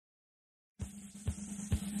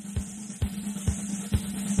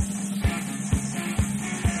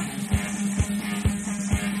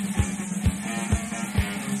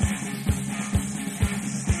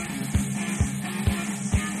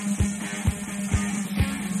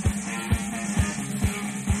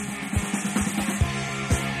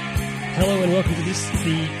Hello and welcome to this,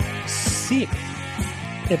 the sixth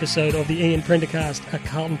episode of the Ian Prendercast, a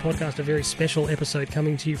Carlton podcast, a very special episode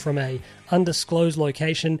coming to you from a undisclosed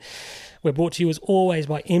location. We're brought to you as always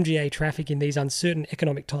by MGA Traffic. In these uncertain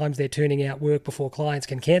economic times, they're turning out work before clients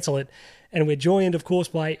can cancel it. And we're joined, of course,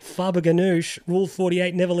 by Faber Ganoush. Rule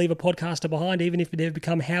 48, never leave a podcaster behind, even if it ever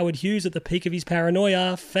become Howard Hughes at the peak of his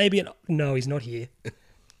paranoia. Fabian... No, he's not here.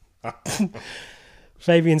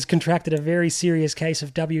 Fabian's contracted a very serious case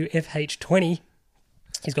of WFH20.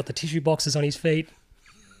 He's got the tissue boxes on his feet.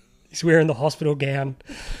 He's wearing the hospital gown.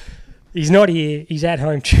 He's not here. He's at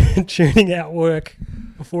home tuning out work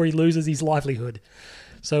before he loses his livelihood.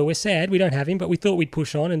 So we're sad we don't have him, but we thought we'd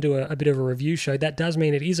push on and do a bit of a review show. That does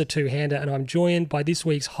mean it is a two-hander, and I'm joined by this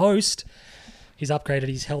week's host. He's upgraded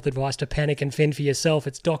his health advice to panic and fend for yourself.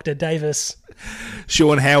 It's Dr. Davis.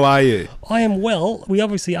 Sean, how are you? I am well. We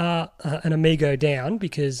obviously are an amigo down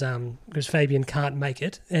because Fabian can't make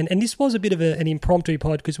it. And this was a bit of an impromptu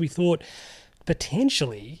pod because we thought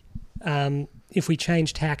potentially if we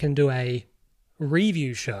change tack and do a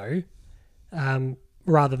review show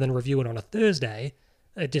rather than review it on a Thursday,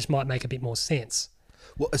 it just might make a bit more sense.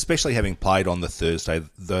 Well, especially having played on the Thursday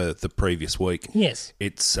the previous week. Yes.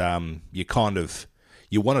 It's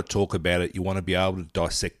you want to talk about it, you want to be able to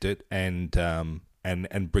dissect it and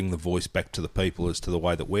bring the voice back to the people as to the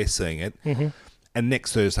way that we're seeing it. Mm-hmm. And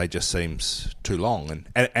next Thursday just seems too long.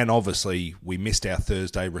 And obviously we missed our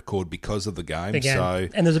Thursday record because of the game. So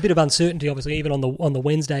and there's a bit of uncertainty, obviously, even on the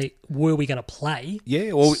Wednesday, were we going to play?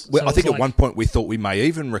 Yeah, well, I think at one point we thought we may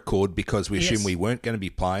even record because we assumed we weren't going to be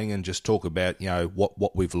playing and just talk about,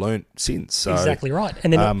 what we've learnt since. So, exactly right.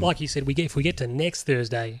 And then, like you said, if we get to next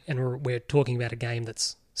Thursday and we're talking about a game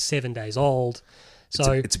that's 7 days old...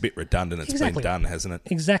 So it's a bit redundant. It's been done, hasn't it?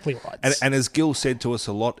 Exactly right. And as Gil said to us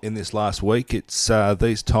a lot in this last week, it's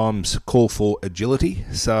these times call for agility.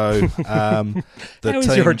 So how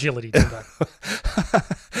is your agility, Timbo?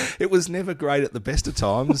 It was never great at the best of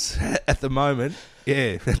times. At the moment,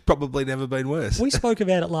 yeah, it's probably never been worse. We spoke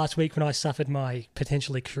about it last week when I suffered my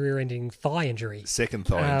potentially career-ending thigh injury. Second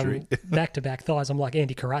thigh injury. Back-to-back thighs. I'm like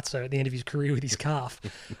Andy Carrazzo at the end of his career with his calf.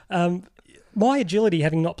 My agility,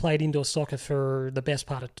 having not played indoor soccer for the best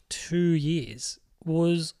part of 2 years,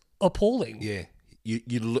 was appalling. Yeah.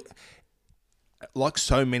 You look, like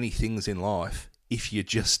so many things in life, if you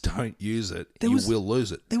just don't use it, you will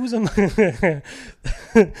lose it. There was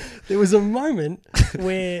a moment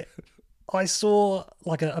where I saw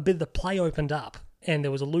like a bit of the play opened up and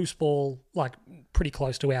there was a loose ball like pretty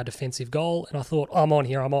close to our defensive goal, and I thought, I'm on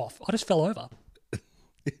here, I'm off. I just fell over.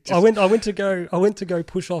 I went to go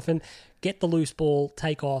push off and get the loose ball,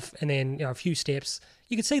 take off, and then a few steps.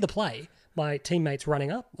 You could see the play. My teammates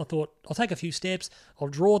running up. I thought, I'll take a few steps, I'll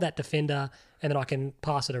draw that defender, and then I can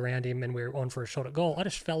pass it around him, and we're on for a shot at goal. I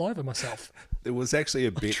just fell over myself. There was actually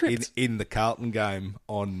a bit in the Carlton game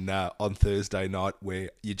on Thursday night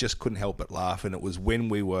where you just couldn't help but laugh, and it was when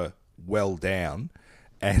we were well down.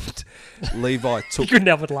 And Levi took... You couldn't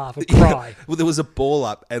help but laugh and cry. Well, there was a ball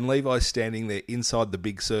up, and Levi's standing there inside the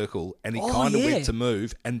big circle, and he kind of went to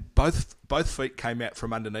move, and both feet came out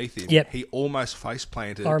from underneath him. Yep. He almost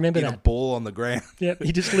face-planted a ball on the ground. Yep,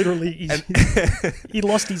 he just literally... he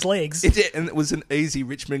lost his legs. And it was an easy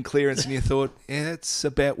Richmond clearance, and you thought, yeah, that's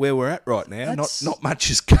about where we're at right now. Not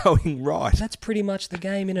much is going right. That's pretty much the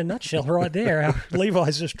game in a nutshell right there.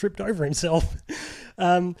 Levi's just tripped over himself.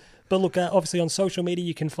 But look, obviously on social media,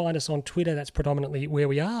 you can find us on Twitter. That's predominantly where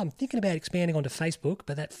we are. I'm thinking about expanding onto Facebook,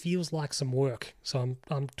 but that feels like some work. So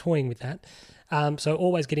I'm toying with that. So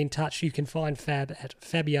always get in touch. You can find Fab at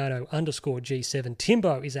Fabiano_G7.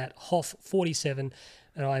 Timbo is at Hoff47.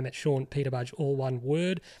 And I am at Sean Peterbudge, all one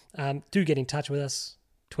word. Do get in touch with us.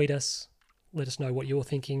 Tweet us. Let us know what you're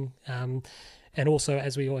thinking. And also,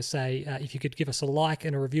 as we always say, if you could give us a like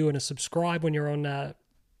and a review and a subscribe when you're on...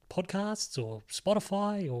 podcasts or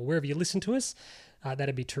Spotify or wherever you listen to us,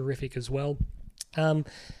 that'd be terrific as well. I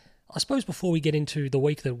suppose before we get into the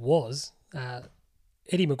week that was,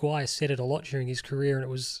 Eddie Maguire said it a lot during his career, and it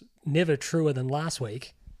was never truer than last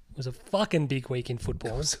week. It was a fucking big week in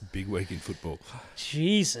football. It was a big week in football.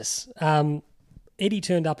 Jesus. Eddie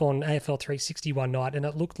turned up on AFL 360 one night, and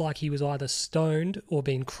it looked like he was either stoned or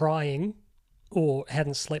been crying or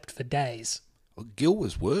hadn't slept for days. Well, Gil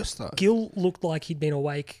was worse, though. Gil looked like he'd been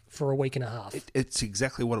awake for a week and a half. It's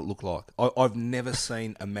exactly what it looked like. I've never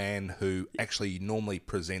seen a man who actually normally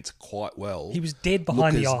presents quite well. He was dead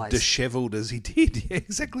behind the eyes. Look as dishevelled as he did. Yeah,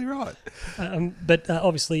 exactly right. But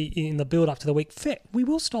obviously, in the build-up to the week, we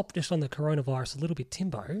will stop just on the coronavirus a little bit,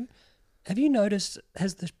 Timbo. Have you noticed,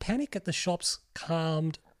 has the panic at the shops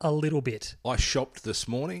calmed a little bit? I shopped this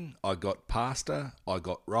morning. I got pasta. I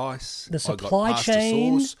got rice. The I supply got pasta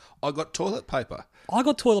chain. sauce. I got toilet paper. I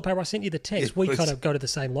got toilet paper. I sent you the text. Yeah, We please. kind of go to the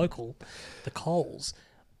same local, the Coles.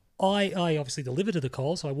 I obviously deliver to the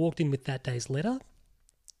Coles, so I walked in with that day's letter.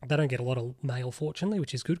 They don't get a lot of mail, fortunately,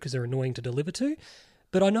 which is good because they're annoying to deliver to.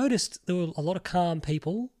 But I noticed there were a lot of calm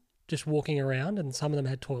people just walking around, and some of them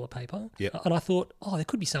had toilet paper. Yep. And I thought, there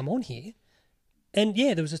could be some on here. And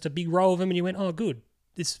yeah, there was just a big row of them, and you went, oh, good.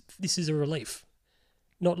 This is a relief.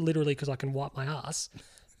 Not literally because I can wipe my ass,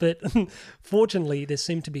 but fortunately there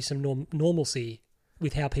seemed to be some normalcy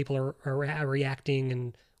with how people are reacting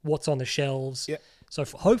and what's on the shelves. Yep. So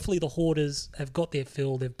hopefully the hoarders have got their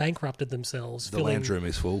fill. They've bankrupted themselves. The lounge room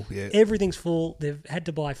is full, yeah. Everything's full. They've had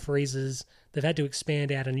to buy freezers. They've had to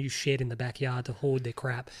expand out a new shed in the backyard to hoard their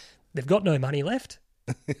crap. They've got no money left,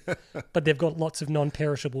 but they've got lots of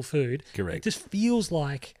non-perishable food. Correct. It just feels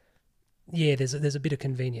like, yeah, there's a bit of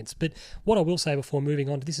convenience. But what I will say before moving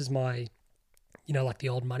on, this is my, like the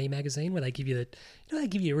old Money magazine where they give you they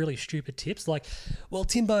give you really stupid tips like, well,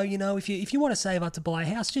 Timbo, if you want to save up to buy a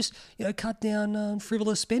house, just cut down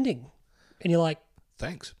frivolous spending, and you're like,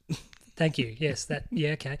 Thanks. thank you, yes, that,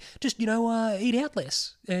 yeah, okay, just eat out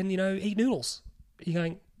less and eat noodles. You're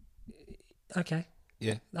going, okay.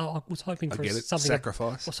 Yeah. I was hoping for I get it. something.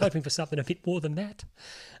 Sacrifice. I was hoping for something a bit more than that.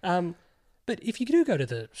 But if you do go to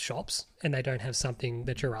the shops and they don't have something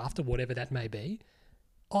that you're after, whatever that may be,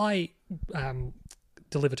 I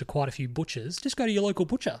deliver to quite a few butchers. Just go to your local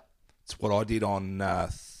butcher. It's what I did on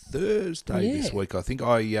Thursday this week. I think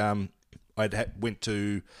I went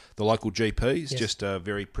to the local GPs, just a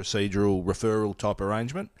very procedural referral type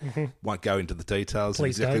arrangement. Mm-hmm. Won't go into the details of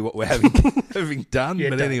exactly what we're having done, but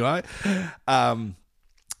don't. Anyway.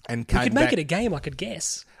 And came you could make it a game, I could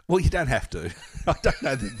guess. Well, you don't have to. I don't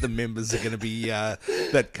know that the members are going to be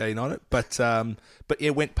that keen on it. But yeah,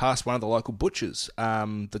 went past one of the local butchers,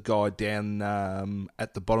 the guy down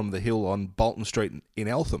at the bottom of the hill on Bolton Street in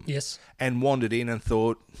Eltham. Yes. And wandered in and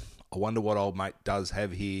thought, I wonder what old mate does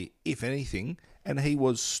have here, if anything. And he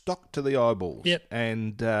was stocked to the eyeballs. Yep.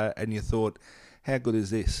 And you thought, how good is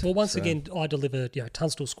this? Well, once again, I deliver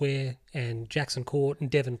Tunstall Square and Jackson Court and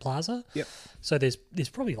Devon Plaza. Yep. So there's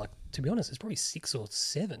probably, to be honest, there's probably 6 or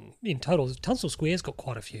 7 in total. Tunstall Square's got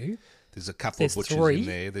quite a few. There's a couple of butchers 3 in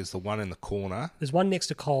there. There's the one in the corner. There's one next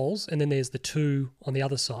to Coles, and then there's the 2 on the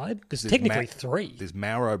other side. There's technically 3. There's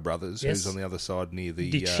Mauro Brothers, who's on the other side near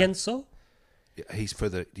the... Dicenzo? He's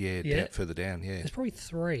further down, yeah. There's probably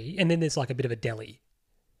 3, and then there's like a bit of a deli,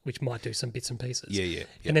 which might do some bits and pieces. Yeah.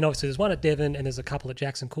 And then obviously there's one at Devon and there's a couple at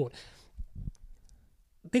Jackson Court.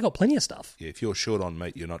 They got plenty of stuff. Yeah, if you're short on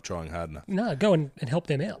meat, you're not trying hard enough. No, go and help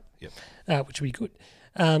them out. Yep. Which would be good.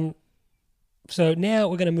 So now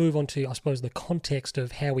we're going to move on to, I suppose, the context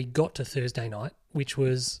of how we got to Thursday night, which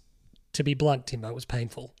was, to be blunt, Timbo, it was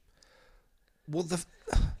painful. Well,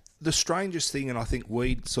 the strangest thing, and I think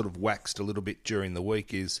we sort of waxed a little bit during the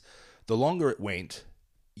week, is the longer it went,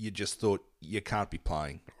 you just thought you can't be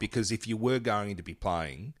playing. Because if you were going to be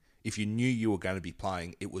playing, if you knew you were going to be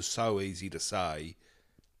playing, it was so easy to say,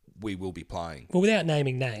 we will be playing. Well, without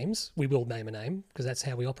naming names, we will name a name because that's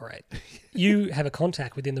how we operate. You have a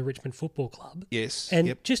contact within the Richmond Football Club. Yes.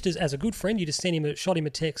 And just as a good friend, you just shot him a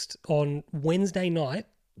text on Wednesday night.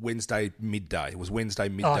 Wednesday midday. It was Wednesday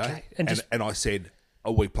midday. Oh, okay. And I said,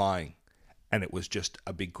 are we playing? And it was just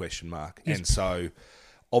a big question mark. And so,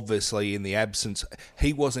 obviously, in the absence,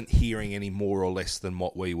 he wasn't hearing any more or less than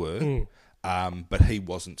what we were, but he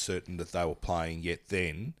wasn't certain that they were playing yet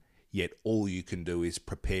then. Yet all you can do is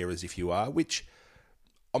prepare as if you are, which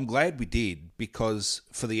I'm glad we did, because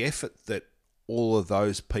for the effort that all of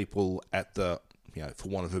those people at the, for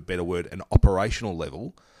want of a better word, an operational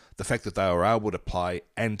level, the fact that they were able to play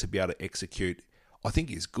and to be able to execute, I think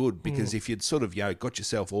is good, because if you'd sort of, got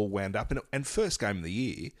yourself all wound up, and first game of the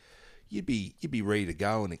year, you'd be ready to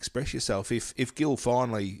go and express yourself. If Gill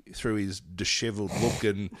finally, through his dishevelled look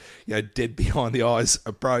and dead behind the eyes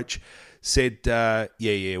approach, said,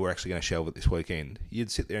 we're actually going to shelve it this weekend,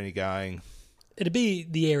 you'd sit there and you're going... It'd be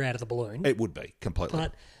the air out of the balloon. It would be, completely.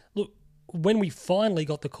 But, look, when we finally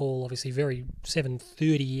got the call, obviously very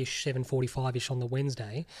 7:30-ish, 7:45-ish on the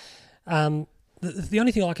Wednesday, the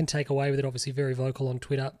only thing I can take away with it, obviously very vocal on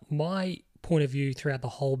Twitter, my point of view throughout the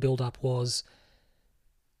whole build-up was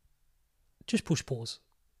just push pause.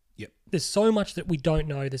 Yep. There's so much that we don't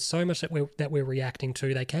know. There's so much that we're reacting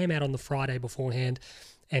to. They came out on the Friday beforehand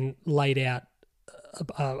and laid out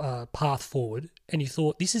a path forward, and you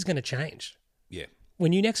thought, this is going to change. Yeah.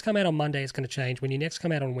 When you next come out on Monday, it's going to change. When you next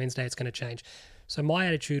come out on Wednesday, it's going to change. So my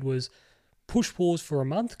attitude was push pause for a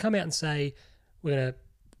month, come out and say, we're going to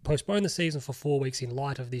postpone the season for 4 weeks in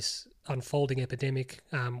light of this unfolding epidemic.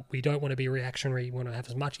 We don't want to be reactionary. We want to have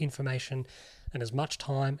as much information and as much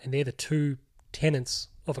time. And they're the two tenets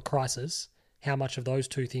of a crisis. How much of those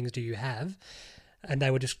two things do you have? And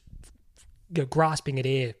they were just grasping at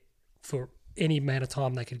air for any amount of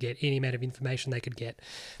time they could get, any amount of information they could get.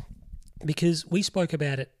 Because we spoke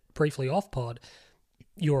about it briefly off pod.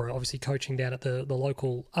 You're obviously coaching down at the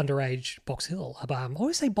local underage Box Hill. I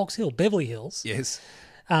always say Box Hill, Beverly Hills. Yes.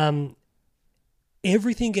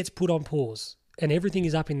 Everything gets put on pause and everything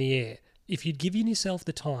is up in the air. If you'd given yourself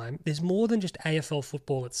the time, there's more than just AFL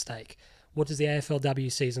football at stake. What does the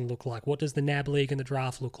AFLW season look like? What does the NAB League and the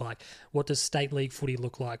draft look like? What does State League footy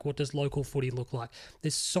look like? What does local footy look like?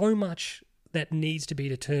 There's so much that needs to be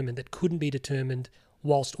determined that couldn't be determined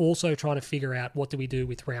whilst also trying to figure out what do we do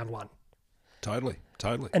with round one. Totally.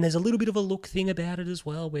 And there's a little bit of a look thing about it as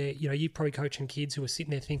well where, you're probably coaching kids who are sitting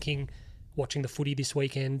there thinking, watching the footy this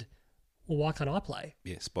weekend, well, why can't I play?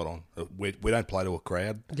 Yeah, spot on. We don't play to a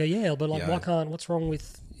crowd. Yeah, but what's wrong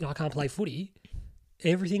with, I can't play footy?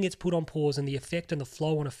 Everything gets put on pause, and the effect and the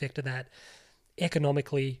flow-on effect of that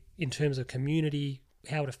economically, in terms of community,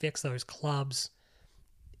 how it affects those clubs,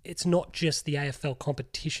 it's not just the AFL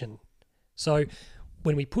competition. So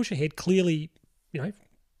when we push ahead, clearly,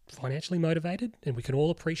 financially motivated, and we can all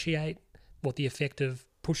appreciate what the effect of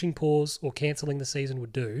pushing pause or cancelling the season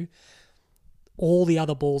would do, all the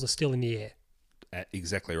other balls are still in the air.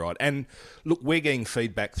 Exactly right. And look, we're getting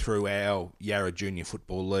feedback through our Yarra Junior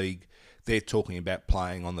Football League. They're talking about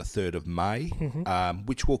playing on the 3rd of May,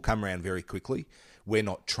 which will come around very quickly. We're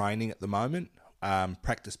not training at the moment.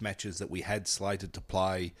 Practice matches that we had slated to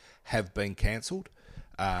play have been cancelled.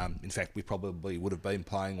 In fact, we probably would have been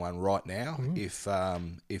playing one right now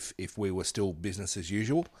if we were still business as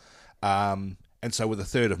usual. And so with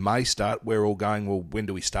the 3rd of May start, we're all going, well, when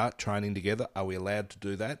do we start training together? Are we allowed to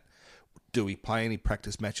do that? Do we play any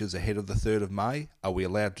practice matches ahead of the 3rd of May? Are we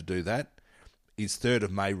allowed to do that? Is 3rd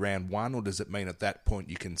of May round one, or does it mean at that point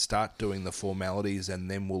you can start doing the formalities and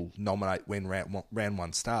then we'll nominate when round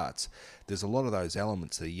one starts? There's a lot of those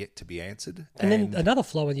elements that are yet to be answered. And then another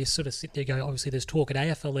flow, when you sort of sit there going, obviously there's talk at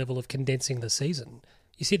AFL level of condensing the season.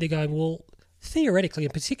 You sit there going, well, theoretically,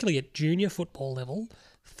 and particularly at junior football level,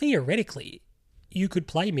 theoretically, you could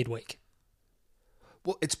play midweek.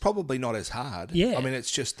 Well, it's probably not as hard. Yeah. I mean, it's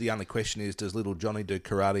just the only question is, does little Johnny do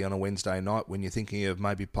karate on a Wednesday night when you're thinking of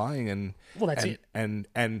maybe playing? And well, that's it.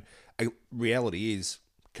 And reality is,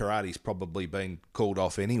 karate's probably been called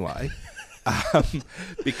off anyway.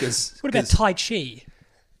 Because what about Tai Chi?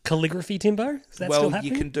 Calligraphy, Timbo? Is that still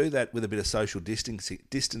happening? You can do that with a bit of social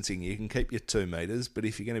distancing. You can keep your 2 metres, but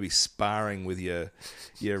if you're going to be sparring with your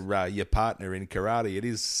partner in karate, it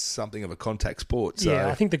is something of a contact sport. So. Yeah,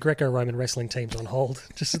 I think the Greco-Roman wrestling team's on hold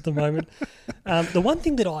just at the moment. The one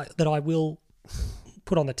thing that I will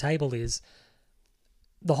put on the table is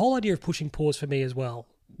the whole idea of pushing pause for me as well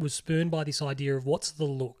was spurned by this idea of what's the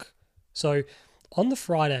look. So on the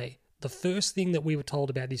Friday, the first thing that we were told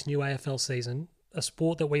about this new AFL season, a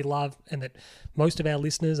sport that we love and that most of our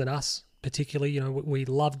listeners and us particularly, we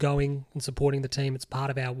love going and supporting the team. It's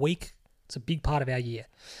part of our week. It's a big part of our year.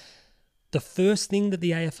 The first thing that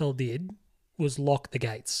the AFL did was lock the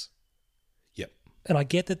gates. Yep. And I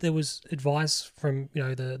get that there was advice from,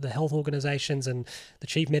 the health organisations and the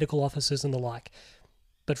chief medical officers and the like.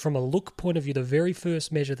 But from a look point of view, the very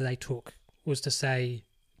first measure that they took was to say,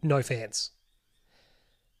 no fans.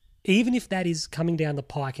 Even if that is coming down the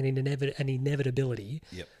pike and an inevitability,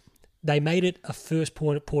 yep. They made it a first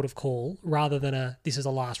port of call rather than this is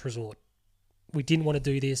a last resort. We didn't want to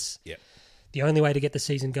do this. Yep. The only way to get the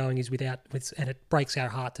season going is and it breaks our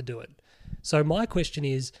heart to do it. So my question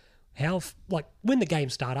is, when the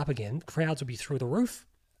games start up again, crowds will be through the roof.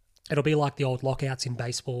 It'll be like the old lockouts in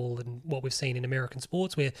baseball and what we've seen in American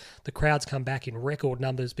sports where the crowds come back in record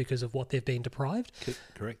numbers because of what they've been deprived.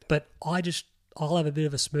 Correct. But I'll have a bit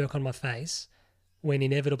of a smirk on my face when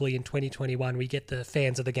inevitably in 2021 we get the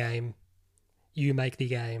fans of the game, you make the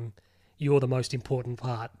game, you're the most important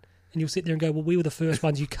part. And you'll sit there and go, well, we were the first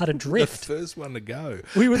ones you cut adrift. The first one to go.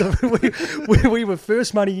 We were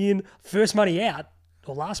first money in, first money out,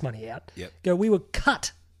 or last money out. Yep. We were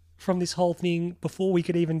cut from this whole thing before we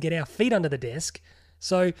could even get our feet under the desk.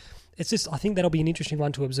 So it's just, I think that'll be an interesting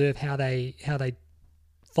one to observe how they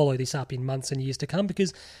follow this up in months and years to come,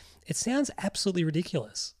 because it sounds absolutely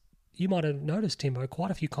ridiculous. You might have noticed, Timbo,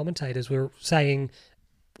 quite a few commentators were saying,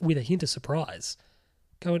 with a hint of surprise,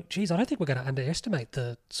 going, geez, I don't think we're going to underestimate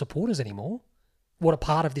the supporters anymore. What a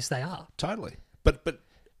part of this they are. Totally. But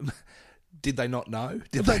Did they not know?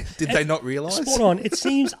 Did they not realise? Spot on. It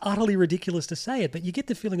seems utterly ridiculous to say it, but you get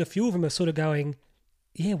the feeling a few of them are sort of going,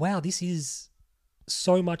 yeah, wow, this is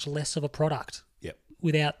so much less of a product. Yep.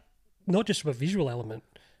 Without, not just from a visual element,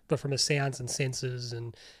 but from a sounds and senses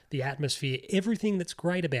and the atmosphere, everything that's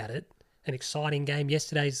great about it. An exciting game.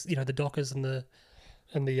 Yesterday's, the Dockers and the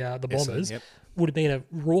Bombers would have been a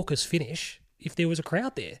raucous finish if there was a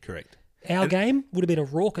crowd there. Correct. Our game would have been a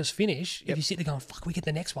raucous finish if you sit there going, fuck, we get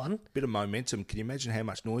the next one. Bit of momentum. Can you imagine how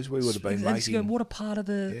much noise we would have been making? What a part of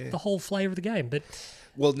the whole flavour of the game. But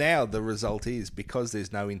well, now the result is, because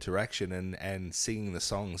there's no interaction and singing the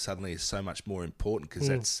song suddenly is so much more important,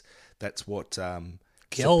 because that's what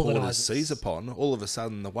supporters seize upon. All of a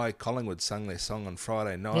sudden, the way Collingwood sung their song on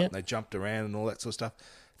Friday night and they jumped around and all that sort of stuff,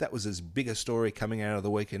 that was as big a story coming out of the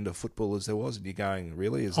weekend of football as there was. And you're going,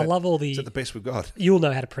 really? Is that the best we've got? You'll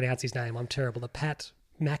know how to pronounce his name. I'm terrible. The Pat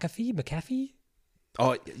McAfee?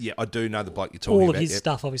 Oh, yeah, I do know the bloke you're talking about. All of his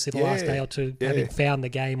stuff, obviously, the last day or two, having found the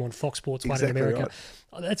game on Fox Sports 1 in America.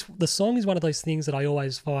 Right. The song is one of those things that I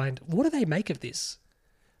always find, what do they make of this?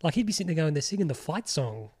 Like, he'd be sitting there going, they're singing the fight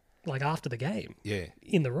song, like, after the game. Yeah.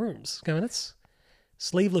 In the rooms. Going, that's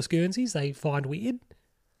sleeveless Guernseys they find weird.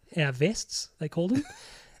 Our vests, they call them.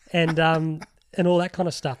 And all that kind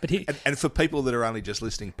of stuff. But and for people that are only just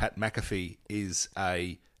listening, Pat McAfee is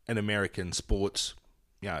an American sports,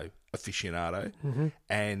 aficionado,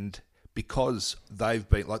 and because they've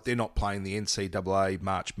been they're not playing the NCAA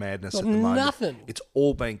March Madness at the moment. Nothing. It's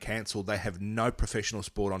all been cancelled. They have no professional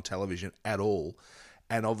sport on television at all,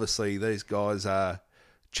 and obviously these guys are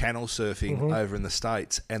channel surfing over in the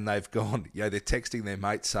States, and they've gone. They're texting their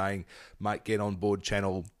mates saying, "Mate, get on board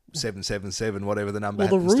channel 777, whatever the number."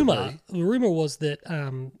 Well, the rumor was that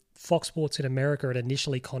Fox Sports in America had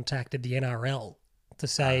initially contacted the NRL to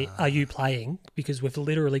say, "Are you playing?" Because we've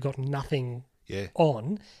literally got nothing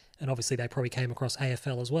on, and obviously they probably came across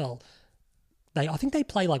AFL as well. I think they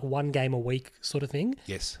play like one game a week, sort of thing.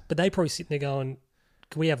 Yes, but they probably sitting there going,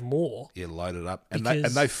 "Can we have more?" Yeah, load it up, and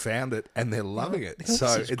they found it, and they're loving it.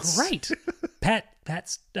 So it's great.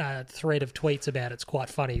 Pat's thread of tweets about it's quite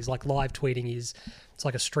funny. He's like live tweeting it's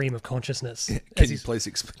like a stream of consciousness.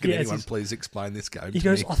 Can anyone please explain this game? He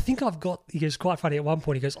goes, I think I've got. He goes, quite funny at one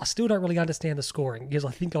point. He goes, I still don't really understand the scoring. He goes,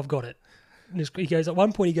 I think I've got it. And he goes, at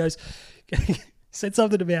one point he goes, said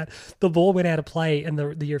something about the ball went out of play and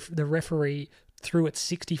the referee threw it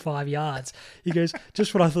 65 yards. He goes,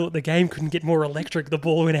 just when I thought the game couldn't get more electric, the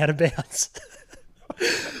ball went out of bounds.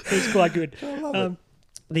 It's quite good. I love it.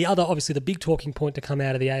 The other, obviously, the big talking point to come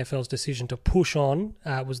out of the AFL's decision to push on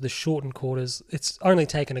was the shortened quarters. It's only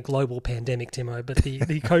taken a global pandemic, Timo, but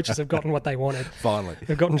the coaches have gotten what they wanted. Finally.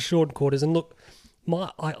 They've gotten shortened quarters. And look,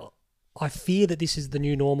 I fear that this is the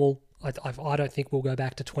new normal. I don't think we'll go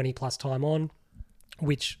back to 20-plus time on,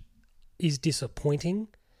 which is disappointing.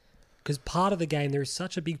 Because part of the game, there is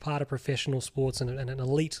such a big part of professional sports and an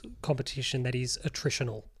elite competition that is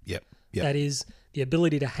attritional. Yep. That is the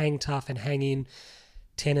ability to hang tough and hang in.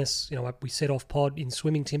 Tennis, we set off pod in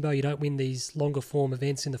swimming, Timbo. You don't win these longer form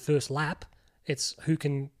events in the first lap. It's who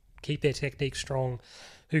can keep their technique strong,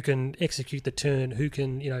 who can execute the turn, who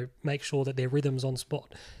can, make sure that their rhythm's on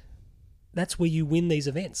spot. That's where you win these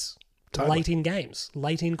events. Totally. Late in games,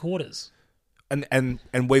 late in quarters. And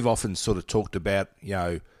we've often sort of talked about,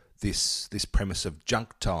 this premise of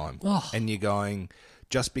junk time. Oh. And you're going,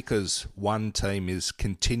 just because one team is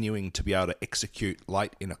continuing to be able to execute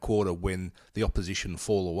late in a quarter when the opposition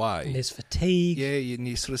fall away. And there's fatigue. Yeah, and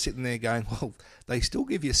you're sort of sitting there going, well, they still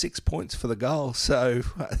give you 6 points for the goal. So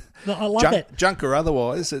I love that. Junk or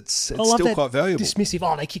otherwise, it's still quite valuable. Dismissive.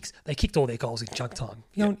 Oh, they kicked all their goals in junk time.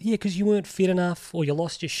 Because you weren't fit enough, or you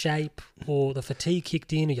lost your shape, or the fatigue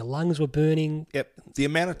kicked in, or your lungs were burning. Yep. The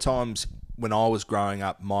amount of times when I was growing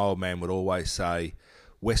up, my old man would always say,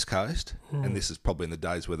 West Coast, and this is probably in the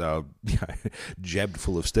days where they were jabbed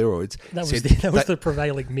full of steroids. That was the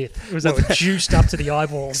prevailing myth. It was they were juiced up to the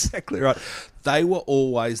eyeballs. Exactly right. They were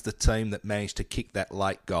always the team that managed to kick that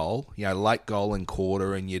late goal, late goal in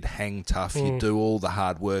quarter, and you'd hang tough, you'd do all the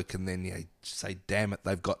hard work, and then you say, damn it,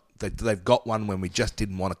 they've got one when we just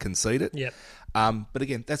didn't want to concede it. Yep. But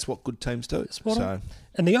again, that's what good teams do.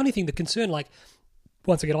 And the only thing, the concern,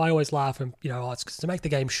 once again, I always laugh and, it's to make the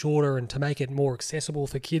game shorter and to make it more accessible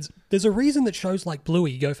for kids. There's a reason that shows like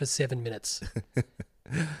Bluey go for 7 minutes.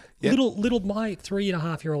 Yep. Little my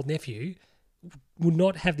 3.5-year-old nephew would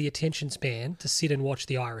not have the attention span to sit and watch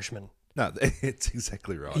The Irishman. No, it's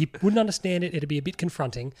exactly right. He wouldn't understand it. It'd be a bit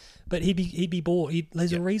confronting, but he'd be bored.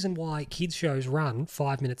 There's a reason why kids shows run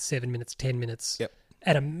 5 minutes, 7 minutes, 10 minutes,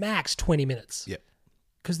 at a max 20 minutes. Yep.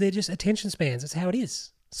 Because they're just attention spans. It's how it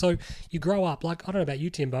is. So you grow up, like, I don't know about you,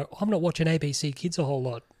 Timbo, I'm not watching ABC Kids a whole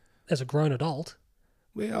lot as a grown adult.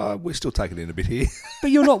 We're still taking it in a bit here.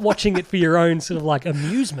 But you're not watching it for your own sort of like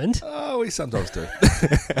amusement. Oh, we sometimes do.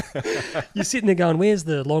 You're sitting there going, where's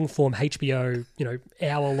the long-form HBO,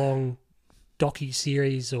 hour-long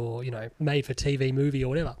docu-series or, made-for-TV movie or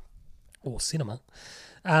whatever, or cinema.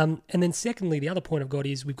 And then secondly, the other point I've got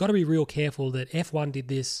is we've got to be real careful that F1 did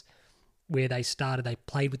this where they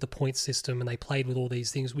played with the point system and they played with all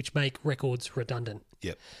these things which make records redundant.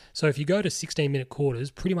 Yep. So if you go to 16-minute quarters,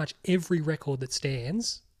 pretty much every record that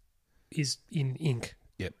stands is in ink.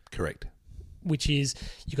 Yep, correct. Which is,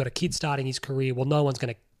 you've got a kid starting his career. Well, no one's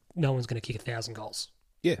going to kick 1,000 goals.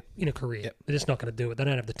 Yeah. In a career. Yep. They're just not going to do it. They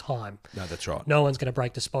don't have the time. No, that's right. No one's going to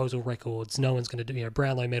break disposal records. No one's going to do,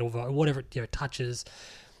 Brownlow medal, whatever, touches,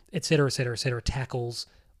 et cetera, et cetera, et cetera, tackles.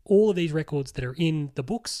 All of these records that are in the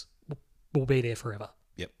books will be there forever.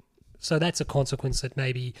 Yep. So that's a consequence that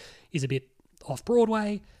maybe is a bit off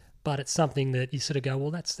Broadway, but it's something that you sort of go,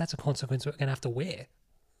 well, that's a consequence we're going to have to wear,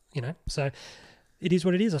 So it is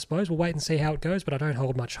what it is, I suppose. We'll wait and see how it goes, but I don't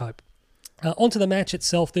hold much hope. Onto the match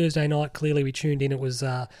itself, Thursday night. Clearly we tuned in. It was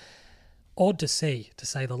odd to see, to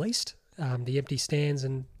say the least. The empty stands,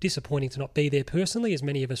 and disappointing to not be there personally, as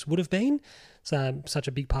many of us would have been. So such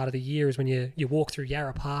a big part of the year is when you walk through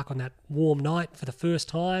Yarra Park on that warm night for the first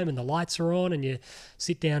time and the lights are on and you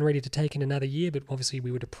sit down ready to take in another year, but obviously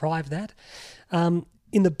we were deprived that.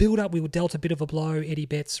 In the build-up, we were dealt a bit of a blow. Eddie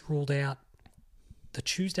Betts ruled out the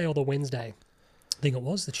Tuesday or the Wednesday. I think it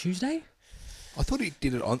was the Tuesday. I thought he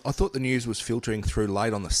did it on. I thought the news was filtering through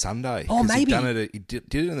late on the Sunday. Oh, maybe he did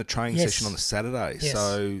it in the training session on the Saturday.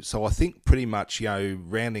 Yes. So I think pretty much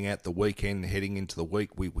rounding out the weekend, heading into the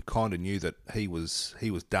week, we kind of knew that he was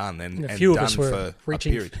done and a few done of us were for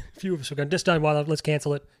reaching. a period. A few of us were going, just don't bother. Let's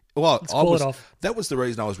cancel it. Well, Let's call it off. That was the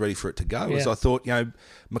reason I was ready for it to go. Was Yeah. I thought,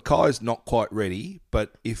 Mackay's not quite ready,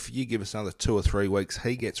 but if you give us another 2 or 3 weeks,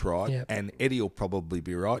 he gets right, Yeah. and Eddie will probably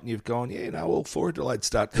be right. And you've gone, all for a delayed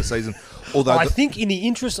start to the season. Although I think in the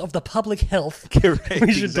interest of the public health, correct,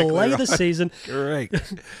 we should exactly delay right. the season.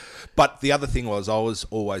 Correct. But the other thing was, I was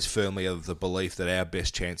always firmly of the belief that our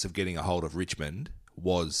best chance of getting a hold of Richmond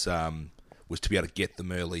was to be able to get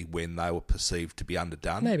them early when they were perceived to be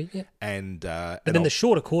underdone. Maybe, yeah. But But then the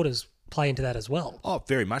shorter quarters play into that as well. Oh,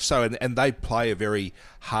 very much so. And they play a very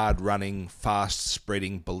hard-running,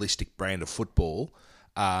 fast-spreading, ballistic brand of football,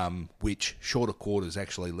 which shorter quarters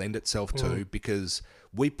actually lend itself to, because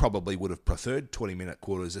we probably would have preferred 20-minute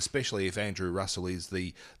quarters, especially if Andrew Russell is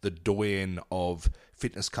the doyen of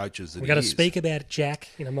fitness coaches that We're going to he is. speak about Jack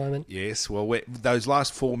in a moment. Yes, well, those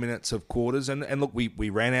last 4 minutes of quarters, and look, we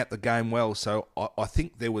ran out the game well, so I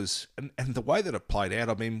think there was, and the way that it played out,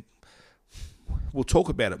 I mean, we'll talk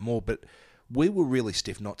about it more, but we were really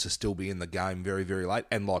stiff not to still be in the game very, very late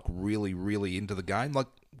and like really, really into the game. Like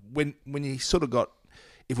when you sort of got,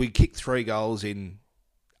 if we kick 3 goals in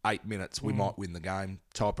 8 minutes, we might win the game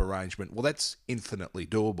type arrangement. Well, that's infinitely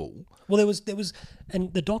doable. Well, there was,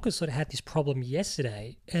 and the Dockers sort of had this problem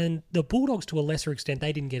yesterday, and the Bulldogs, to a lesser extent,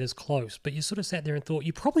 they didn't get as close, but you sort of sat there and thought,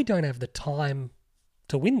 you probably don't have the time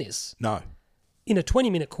to win this. No. In a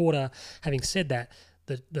 20-minute quarter, having said that,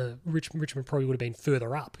 the Richmond probably would have been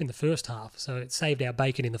further up in the first half, so it saved our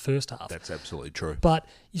bacon in the first half. That's absolutely true. But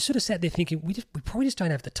you sort of sat there thinking, we probably just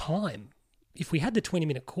don't have the time. If we had the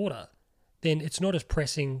 20-minute quarter, then it's not as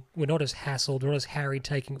pressing, we're not as hassled, we're not as harried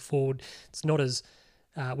taking it forward. It's not as,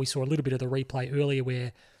 we saw a little bit of the replay earlier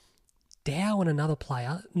where Dow and another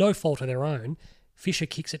player, no fault of their own, Fisher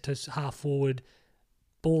kicks it to half forward,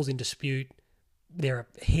 ball's in dispute, they're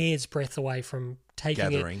a hair's breadth away from taking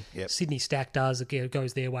Gathering, it. yep. Sydney Stack does, it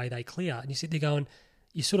goes their way, they clear. And you sit there going,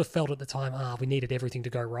 you sort of felt at the time, we needed everything to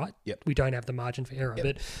go right. Yep. We don't have the margin for error. Yep.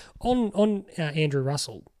 But on Andrew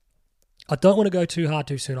Russell, I don't want to go too hard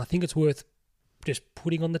too soon. I think it's worth just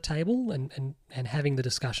putting on the table and having the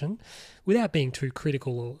discussion without being too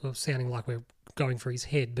critical or sounding like we're going for his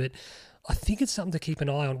head. But I think it's something to keep an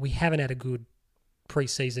eye on. We haven't had a good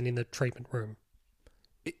pre-season in the treatment room.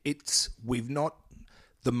 We've not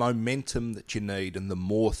the momentum that you need, and the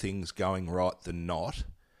more things going right than not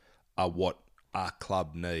are what our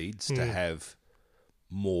club needs to have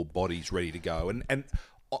more bodies ready to go. And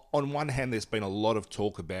on one hand, there's been a lot of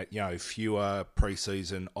talk about, fewer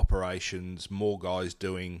pre-season operations, more guys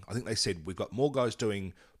doing, I think they said we've got more guys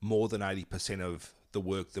doing more than 80% of the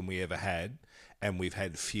work than we ever had, and we've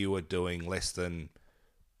had fewer doing less than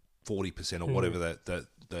 40% or whatever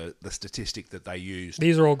the statistic that they used.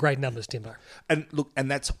 These are all great numbers, Timbo. And look, and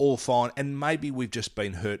that's all fine. And maybe we've just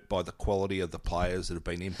been hurt by the quality of the players that have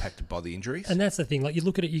been impacted by the injuries. And that's the thing. Like, you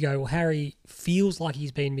look at it, you go, well, Harry feels like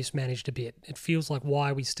he's been mismanaged a bit. It feels like,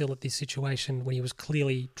 why are we still at this situation when he was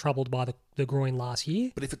clearly troubled by the groin last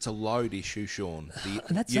year? But if it's a load issue, Sean,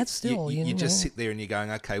 and that's still... You just sit there and you're going,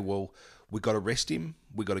 okay, well, we've got to rest him.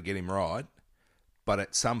 We've got to get him right. But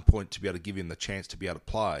at some point, to be able to give him the chance to be able to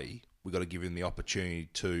play, we've got to give him the opportunity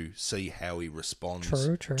to see how he responds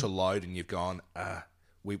to load. And you've gone,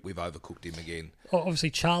 we've overcooked him again.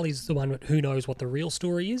 Obviously, Charlie's the one who knows what the real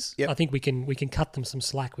story is. Yep. I think we can cut them some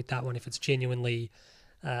slack with that one if it's genuinely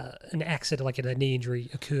an accident, like a knee injury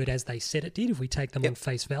occurred as they said it did, if we take them on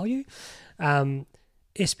face value.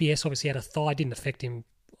 SBS obviously had a thigh, didn't affect him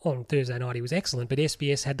on Thursday night. He was excellent, but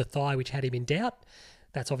SBS had the thigh which had him in doubt.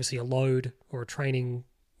 That's obviously a load or a training,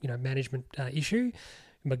 management issue.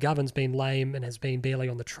 McGovern's been lame and has been barely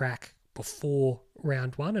on the track before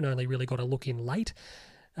round one and only really got a look in late.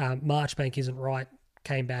 Marchbank isn't right.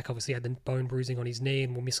 Came back, obviously had the bone bruising on his knee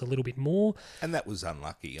and will miss a little bit more. And that was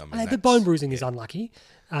unlucky. I mean, the bone bruising is unlucky.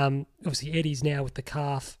 Obviously, Eddie's now with the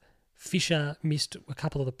calf. Fisher missed a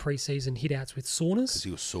couple of the pre-season hit-outs with soreness. Because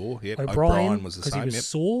he was sore. Yep. O'Brien was the same. Because he was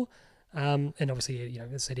sore. And obviously,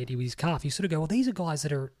 as I said, Eddie with his calf. You sort of go, well, these are guys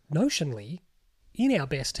that are notionally in our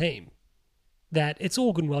best team. That it's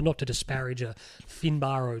all good and well not to disparage a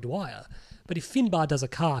Finbar O'Dwyer. But if Finbar does a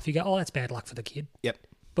calf, you go, oh, that's bad luck for the kid. Yep.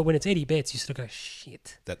 But when it's Eddie Betts, you sort of go,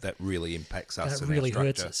 shit. That really impacts us. That really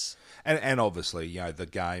hurts us. And obviously, the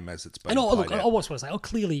game as it's been played out. Look, I was want to say,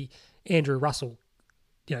 clearly Andrew Russell,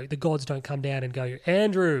 the gods don't come down and go,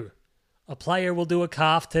 Andrew, a player will do a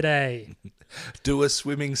calf today. Do a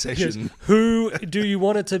swimming session. Yes. Who do you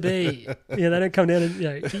want it to be? They don't come down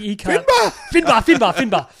and, he can't.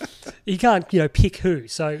 Finbar. He can't, pick who.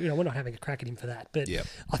 So, we're not having a crack at him for that. But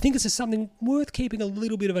I think it's just something worth keeping a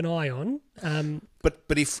little bit of an eye on. But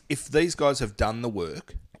if these guys have done the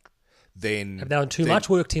work, then... Have they done too much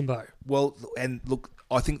work, Timbo? Well, and look,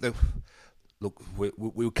 I think that... Look,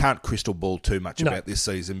 we can't crystal ball too much about this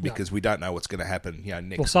season because we don't know what's going to happen,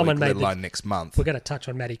 next week, let alone next month. We're going to touch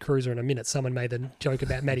on Matty Cruiser in a minute. Someone made the joke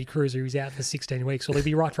about Matty Cruiser who's out for 16 weeks. Will he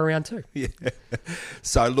be right for round two? Yeah.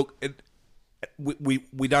 So, look,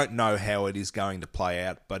 we don't know how it is going to play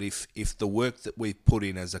out, but if the work that we've put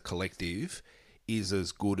in as a collective is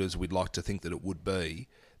as good as we'd like to think that it would be,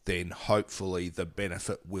 then hopefully the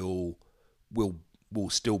benefit will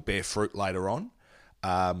still bear fruit later on.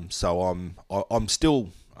 So I'm still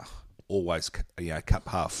always cup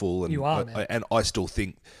half full, and you are, man. And I still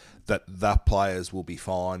think that the players will be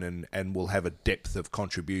fine and will have a depth of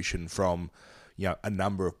contribution from a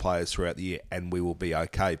number of players throughout the year, and we will be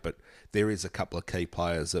okay. But there is a couple of key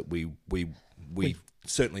players that we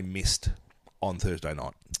certainly missed on Thursday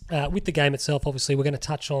night. With the game itself, obviously, we're going to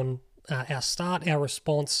touch on our start, our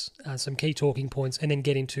response, some key talking points, and then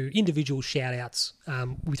get into individual shout-outs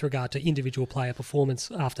with regard to individual player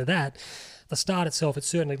performance after that. The start itself, it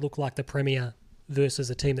certainly looked like the Premier versus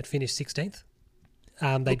a team that finished 16th.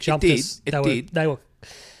 They jumped us. They were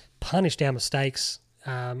punished our mistakes,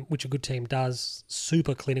 which a good team does,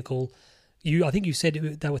 super clinical. I think you said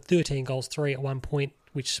they were 13 goals, 3 at one point,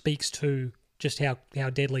 which speaks to just how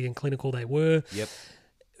deadly and clinical they were. Yep.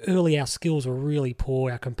 Early, our skills were really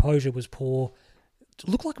poor. Our composure was poor. It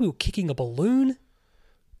looked like we were kicking a balloon.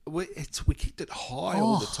 We kicked it high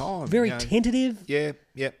all the time. Very tentative. Yeah,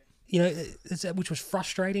 yep. Which was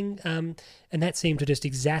frustrating. And that seemed to just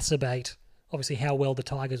exacerbate, obviously, how well the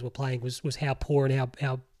Tigers were playing was how poor and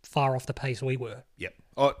how far off the pace we were. Yep.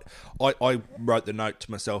 I wrote the note to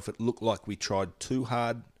myself. It looked like we tried too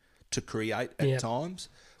hard to create at times.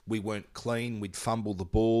 We weren't clean. We'd fumble the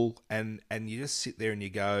ball, and you just sit there and you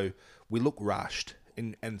go, we look rushed.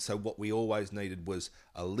 And so what we always needed was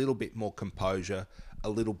a little bit more composure, a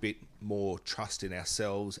little bit more trust in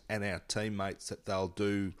ourselves and our teammates that they'll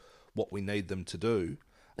do what we need them to do.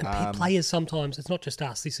 And players sometimes, it's not just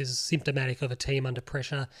us, this is symptomatic of a team under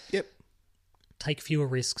pressure. Yep. Take fewer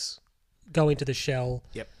risks, go into the shell.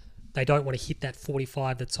 Yep. They don't want to hit that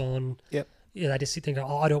 45 that's on. Yep. They just sit there and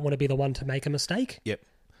go, I don't want to be the one to make a mistake. Yep.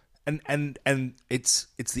 And it's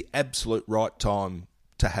the absolute right time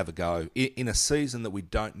to have a go in a season that we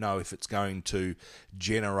don't know if it's going to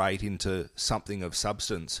generate into something of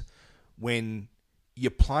substance. When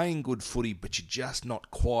you're playing good footy, but you're just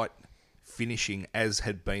not quite finishing, as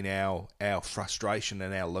had been our frustration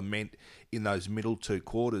and our lament in those middle two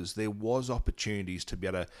quarters, there was opportunities to be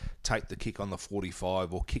able to take the kick on the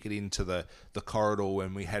 45 or kick it into the corridor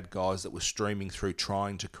when we had guys that were streaming through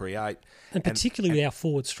trying to create. And particularly with our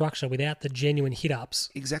forward structure, without the genuine hit-ups,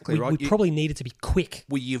 exactly right. We probably needed to be quick.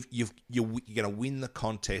 Well, you're going to win the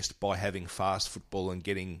contest by having fast football and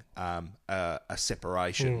getting a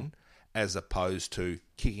separation, as opposed to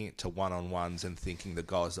kicking it to one-on-ones and thinking the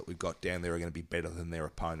guys that we've got down there are going to be better than their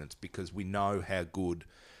opponents, because we know how good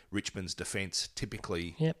Richmond's defence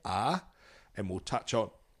typically are, and we'll touch on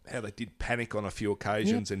how they did panic on a few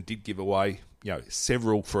occasions and did give away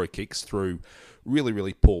several free kicks through really,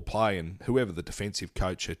 really poor play. And whoever the defensive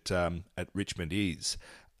coach at Richmond is,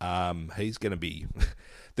 he's going to be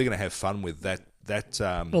they're going to have fun with that.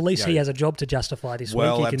 Well, at least he has a job to justify this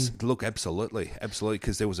week. Look, absolutely,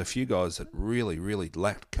 because there was a few guys that really, really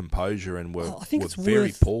lacked composure and were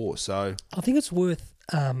very poor. So I think it's worth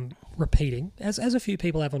repeating, as a few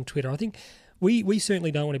people have on Twitter. I think we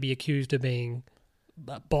certainly don't want to be accused of being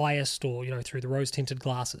biased or through the rose-tinted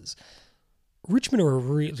glasses. Richmond are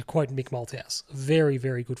to quote Mick Malthouse, a very,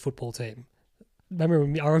 very good football team. I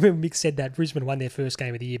remember Mick said that Richmond won their first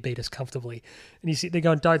game of the year, beat us comfortably, and you sit there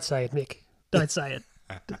going, "Don't say it, Mick. Don't say it."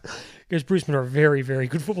 Because Brisbane are a very, very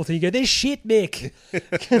good football team. You go, "They're shit, Mick."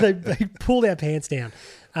 they pulled our pants down.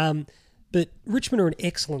 But Richmond are an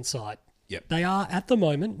excellent side. Yep. They are, at the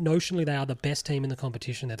moment, notionally, they are the best team in the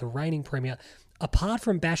competition. They're the reigning premier. Apart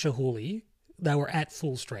from Basher Hooley, they were at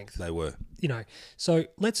full strength. They were. So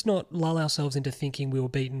let's not lull ourselves into thinking we were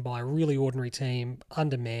beaten by a really ordinary team,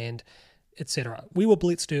 undermanned, etc. We were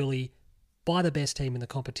blitzed early by the best team in the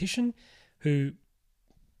competition, who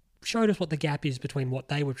showed us what the gap is between what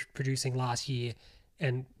they were producing last year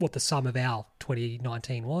and what the sum of our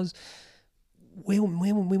 2019 was. When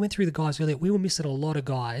we went through the guys earlier, we were missing a lot of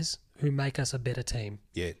guys who make us a better team.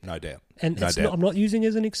 Yeah, no doubt. And I'm not using it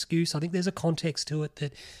as an excuse. I think there's a context to it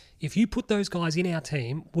that if you put those guys in our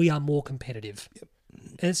team, we are more competitive. Yep.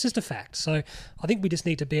 And it's just a fact. So I think we just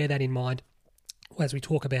need to bear that in mind as we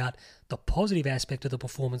talk about the positive aspect of the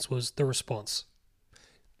performance was the response.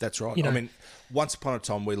 That's right. I mean, once upon a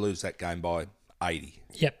time we lose that game by 80.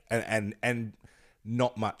 Yep. And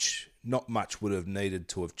not much would have needed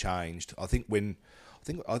to have changed. I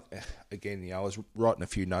was writing a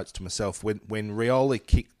few notes to myself when Rioli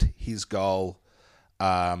kicked his goal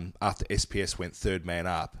after SPS went third man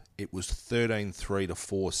up. It was 13-3 to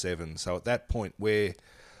 4-7. So at that point we're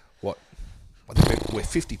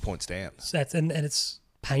 50 points down. So and it's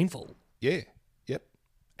painful. Yeah. Yep.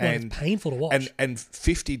 And it's painful to watch. And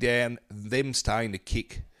 50 down, them starting to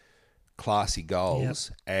kick classy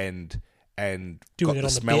goals and doing got the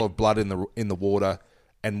smell of blood in the water,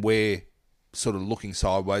 and we're sort of looking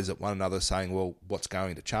sideways at one another saying, well, what's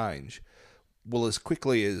going to change? Well, as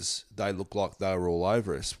quickly as they looked like they were all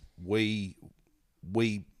over us, we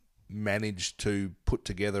managed to put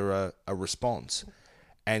together a response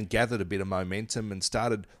and gathered a bit of momentum and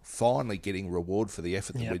started finally getting reward for the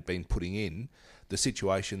effort that we'd been putting in. The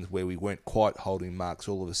situations where we weren't quite holding marks,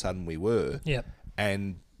 all of a sudden we were. Yep.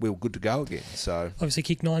 And we were good to go again. So obviously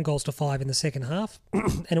kicked 9 goals to 5 in the second half.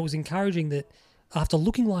 And it was encouraging that after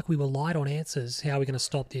looking like we were light on answers, how are we going to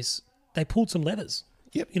stop this? They pulled some levers.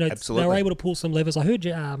 Yep, absolutely. They were able to pull some levers. I heard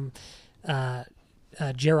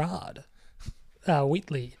Gerard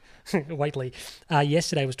Waitley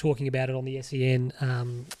yesterday was talking about it on the SEN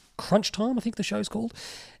Crunch Time, I think the show's called.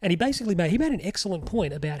 And he basically made an excellent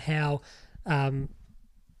point about how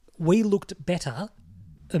we looked better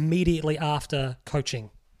immediately after coaching.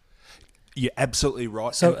 You're absolutely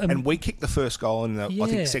right. So, and we kicked the first goal in the, I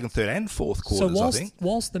think, second, third and fourth quarters, so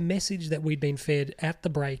whilst the message that we'd been fed at the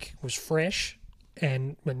break was fresh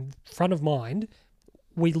and in front of mind,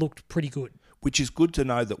 we looked pretty good. Which is good to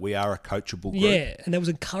know that we are a coachable group. Yeah, and that was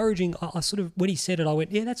encouraging. I sort of, when he said it, I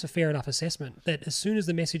went, yeah, that's a fair enough assessment. That as soon as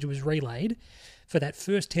the message was relayed, for that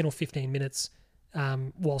first 10 or 15 minutes,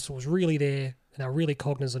 whilst it was really there and they were really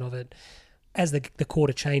cognizant of it, as the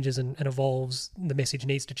quarter changes and evolves, the message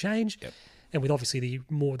needs to change. Yep. And with obviously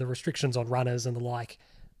the restrictions on runners and the like,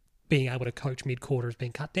 being able to coach mid-quarter has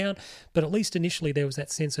been cut down. But at least initially there was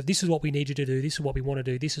that sense of this is what we need you to do, this is what we want to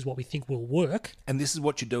do, this is what we think will work. And this is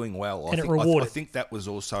what you're doing well. And it rewarded. I think that was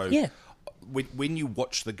also... When you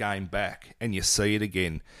watch the game back and you see it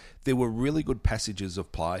again, there were really good passages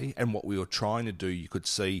of play, and what we were trying to do, you could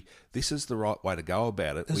see this is the right way to go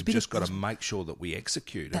about it. We've just got to make sure that we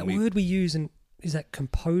execute. That word we use is that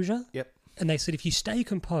composure. Yep. And they said if you stay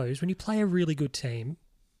composed, when you play a really good team,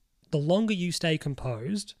 the longer you stay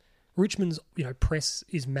composed, Richmond's press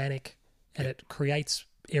is manic and it creates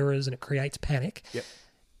errors and it creates panic. Yep.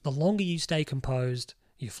 The longer you stay composed,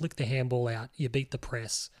 you flick the handball out, you beat the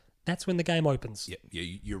press, that's when the game opens. Yeah,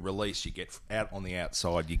 you release, you get out on the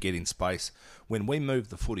outside, you get in space. When we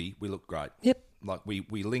moved the footy, we looked great. Yep. Like we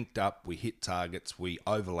linked up, we hit targets, we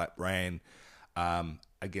overlap ran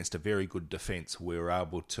against a very good defence. We were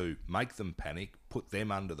able to make them panic, put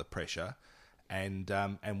them under the pressure, and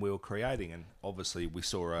we were creating. And obviously we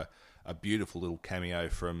saw a beautiful little cameo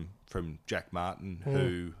from Jack Martin,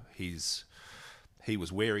 who he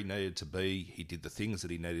was where he needed to be. He did the things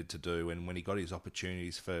that he needed to do, and when he got his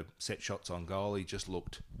opportunities for set shots on goal, he just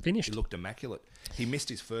looked finished. He looked immaculate. He missed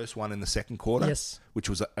his first one in the second quarter, yes, which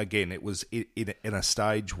was again, it was in a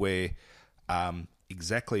stage where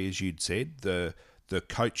exactly as you'd said, the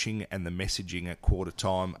coaching and the messaging at quarter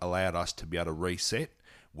time allowed us to be able to reset.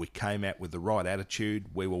 We came out with the right attitude.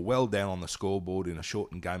 We were well down on the scoreboard in a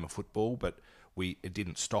shortened game of football, but it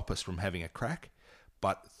didn't stop us from having a crack.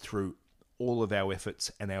 But through all of our efforts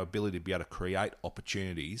and our ability to be able to create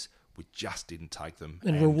opportunities, we just didn't take them.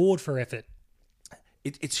 And reward for effort.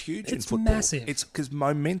 It's huge in It's football. massive. It's because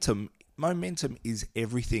momentum is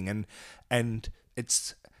everything, and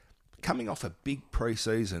it's coming off a big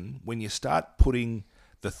pre-season when you start putting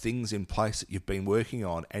the things in place that you've been working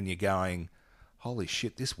on, and you're going, holy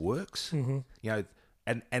shit, this works. Mm-hmm. You know,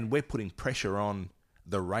 and we're putting pressure on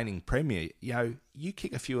the reigning premier. You know, you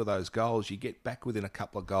kick a few of those goals, you get back within a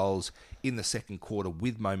couple of goals in the second quarter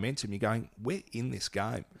with momentum. You're going, we're in this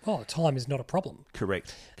game. Oh, time is not a problem.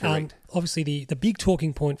 Correct. Obviously, the big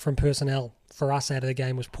talking point from personnel for us out of the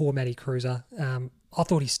game was poor Matty Cruiser. I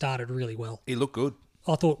thought he started really well. He looked good.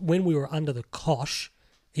 I thought when we were under the cosh,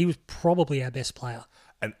 he was probably our best player.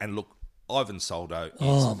 And look, Ivan Soldo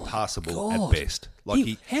is passable at best.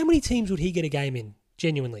 How many teams would he get a game in,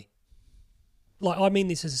 genuinely? Like, I mean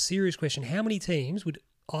this as a serious question. How many teams would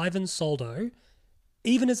Ivan Soldo,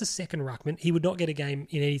 even as a second ruckman, he would not get a game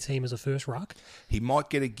in any team as a first ruck? He might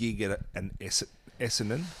get a gig at an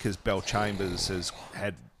Essendon because Bell Chambers has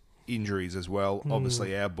had injuries as well.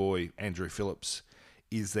 Obviously, our boy Andrew Phillips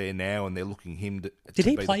is there now, and they're looking him to Did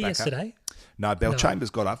he be play the backup. yesterday? No, Bell Chambers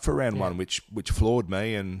got up for round one, which floored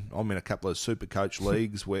me, and I'm in a couple of super coach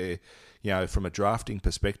leagues where, you know, from a drafting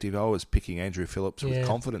perspective, I was picking Andrew Phillips with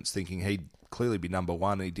confidence, thinking he'd clearly be number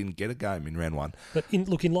one, and he didn't get a game in round one. But in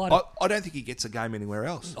light of... I don't think he gets a game anywhere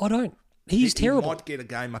else. I don't. He's terrible. He might get a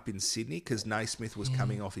game up in Sydney because Naismith was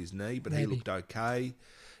coming off his knee, but he looked okay.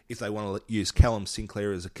 If they want to use Callum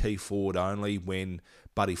Sinclair as a key forward only when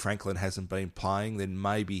Buddy Franklin hasn't been playing, then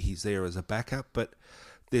maybe he's there as a backup. But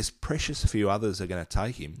there's precious few others that are going to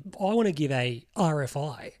take him. I want to give a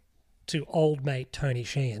RFI to old mate Tony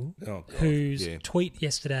Sheehan, whose tweet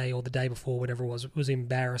yesterday or the day before, whatever it was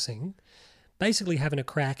embarrassing. Basically having a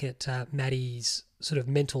crack at Matty's sort of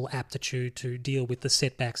mental aptitude to deal with the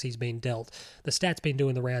setbacks he's been dealt. The stats been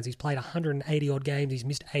doing the rounds. He's played 180-odd games. He's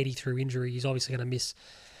missed 80 through injury. He's obviously going to miss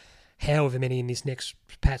however many in this next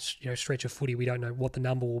patch, stretch of footy. We don't know what the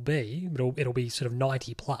number will be, but it'll be sort of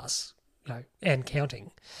 90 plus, and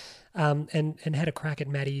counting. And had a crack at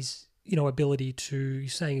Matty's, ability to,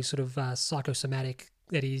 saying he's sort of psychosomatic,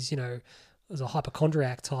 that he's, as a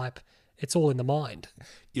hypochondriac type. It's all in the mind.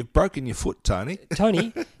 You've broken your foot, Tony.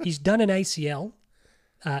 Tony, he's done an ACL.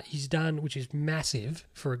 Which is massive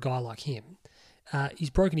for a guy like him. He's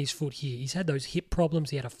broken his foot here. He's had those hip problems.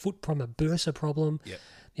 He had a foot problem, a bursa problem. Yep.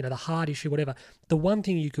 The heart issue, whatever. The one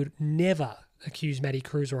thing you could never accuse Matty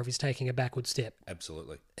Cruiser of is taking a backward step.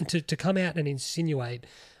 Absolutely. And to come out and insinuate,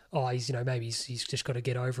 maybe he's just got to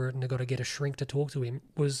get over it and they've got to get a shrink to talk to him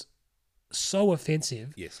was so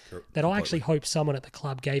offensive that I actually hope someone at the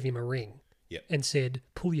club gave him a ring and said,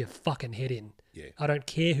 pull your fucking head in. Yeah. I don't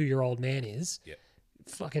care who your old man is. Yep.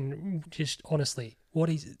 Fucking just honestly,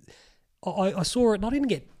 I saw it and I didn't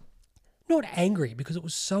get not angry because it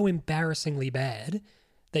was so embarrassingly bad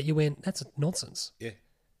that you went, that's nonsense. Yeah.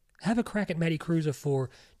 Have a crack at Matty Cruiser for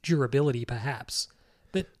durability perhaps,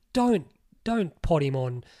 but don't pot him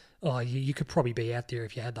on, you could probably be out there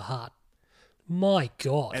if you had the heart. My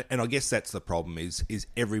God. And I guess that's the problem is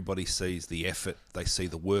everybody sees the effort, they see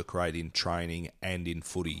the work rate in training and in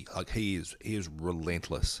footy. Like he is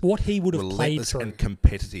relentless. What he would have played through. And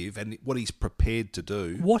competitive, and what he's prepared to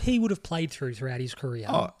do. What he would have played throughout his career.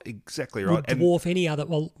 Oh, exactly right. Would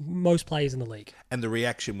dwarf most players in the league. And the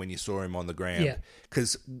reaction when you saw him on the ground. Yeah.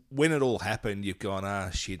 Because when it all happened, you've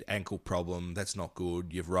gone, shit, ankle problem, that's not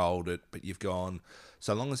good. You've rolled it, but you've gone,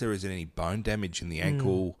 so long as there isn't any bone damage in the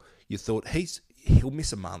ankle, you thought he'll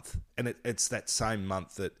miss a month, and it's that same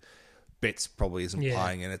month that Betts probably isn't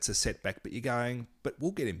playing, and it's a setback. But you're going, but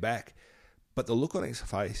we'll get him back. But the look on his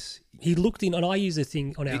face, he looked in, and I use the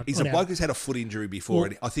thing on our... he's a bloke who's had a foot injury before,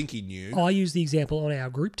 and I think he knew. I use the example on our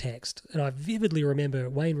group text, and I vividly remember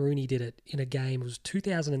Wayne Rooney did it in a game. It was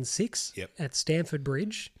 2006 at Stamford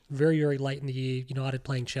Bridge, very, very late in the year, United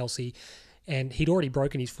playing Chelsea, and he'd already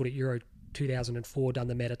broken his foot at Euro 2004, done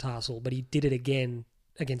the metatarsal, but he did it again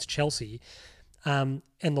against Chelsea. And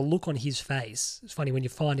the look on his face, it's funny, when you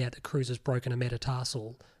find out that Cruz has broken a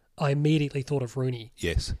metatarsal, I immediately thought of Rooney.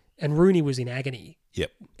 Yes. And Rooney was in agony.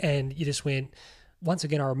 Yep. And you just went, once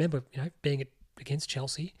again, I remember, being against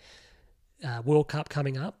Chelsea, World Cup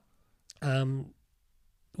coming up. John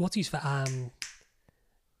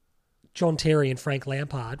Terry and Frank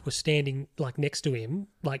Lampard were standing next to him,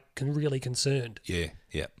 really concerned. Yeah,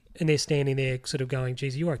 yeah. And they're standing there sort of going,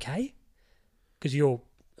 geez, are you okay? Because you're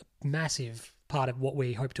a massive part of what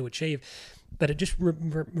we hope to achieve. But it just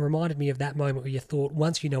reminded me of that moment where you thought,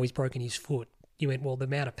 once he's broken his foot, you went, well, the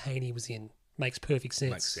amount of pain he was in makes perfect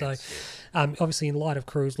sense. Makes sense, so, obviously, in light of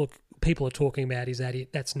Cruz, look, people are talking about, is that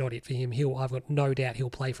it? That's not it for him. I've got no doubt he'll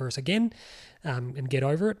play for us again and get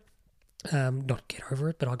over it. Not get over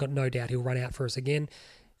it, but I've got no doubt he'll run out for us again.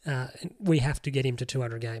 We have to get him to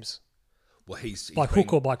 200 games. Well, he's by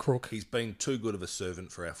hook or by crook. He's been too good of a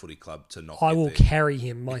servant for our footy club to not. I will there. carry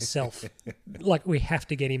him myself. We have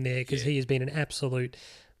to get him there because he has been an absolute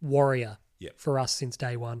warrior for us since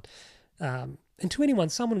day one. And to anyone,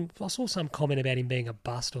 I saw some comment about him being a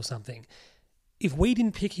bust or something. If we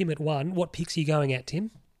didn't pick him at 1, what pick's he going at, Tim?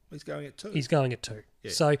 He's going at 2. He's going at 2.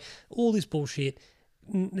 Yeah. So all this bullshit,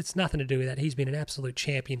 it's nothing to do with that. He's been an absolute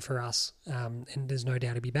champion for us, and there's no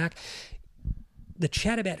doubt he'll be back. The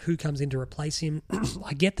chat about who comes in to replace him,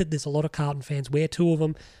 I get that there's a lot of Carlton fans. We're 2 of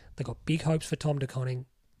them. They've got big hopes for Tom De Koning.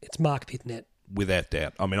 It's Mark Pitnet. Without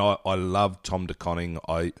doubt. I mean, I love Tom De Koning.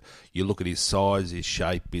 You look at his size, his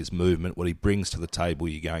shape, his movement, what he brings to the table.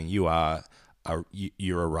 You're going, you're a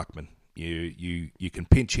ruckman. You can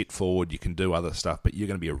pinch hit forward, you can do other stuff, but you're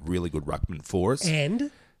going to be a really good ruckman for us.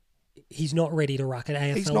 And he's not ready to ruck at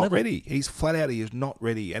AFL He's not level. ready. He's flat out. He is not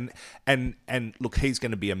ready. And look, he's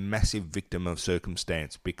going to be a massive victim of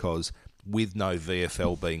circumstance because with no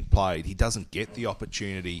VFL being played, he doesn't get the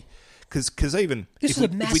opportunity. Because even this is a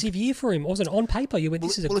massive year for him, wasn't it? On paper, you went,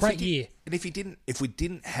 this is a great year. And if we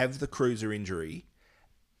didn't have the Cruiser injury,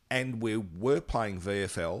 and we were playing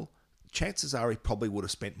VFL, chances are he probably would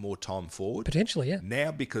have spent more time forward. Potentially, yeah.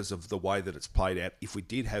 Now, because of the way that it's played out, if we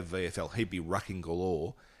did have VFL, he'd be rucking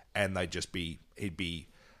galore, and he'd be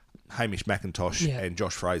Hamish McIntosh and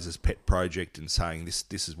Josh Fraser's pet project and saying, this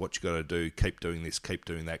is what you got to do, keep doing this, keep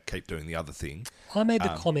doing that, keep doing the other thing. I made the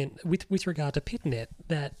comment with regard to Pitnet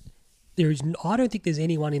that I don't think there's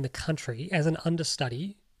anyone in the country as an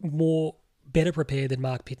understudy better prepared than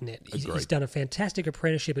Mark Pitnet. He's done a fantastic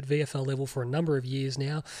apprenticeship at VFL level for a number of years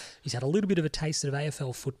now. He's had a little bit of a taste of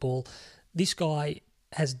AFL football. This guy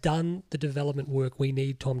has done the development work we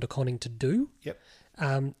need Tom De Koning to do. Yep.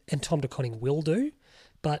 And Tom De Koning will do,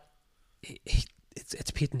 but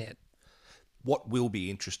it's Pitnet. What will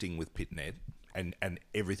be interesting with Pitnet, and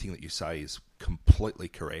everything that you say is completely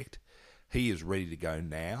correct, he is ready to go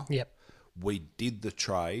now. Yep. We did the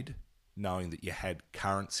trade knowing that you had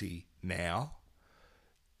currency now.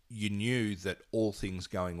 You knew that all things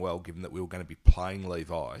going well, given that we were going to be playing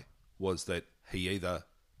Levi, was that he either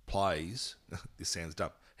plays, this sounds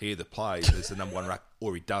dumb, he either plays as the number 1 ruck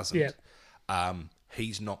or he doesn't. Yep.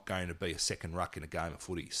 He's not going to be a second ruck in a game of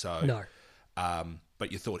footy. So, no.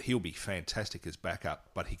 But you thought he'll be fantastic as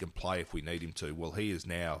backup, but he can play if we need him to. Well, he is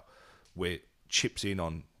now, where chips in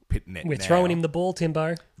on Pitnet. We're throwing him the ball,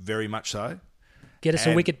 Timbo. Very much so. Get us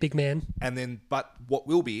a wicket, big man. And then, but what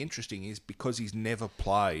will be interesting is because he's never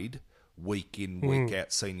played week in, week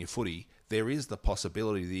out senior footy, there is the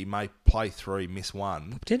possibility that he may play 3, miss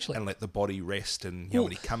 1, potentially, and let the body rest. And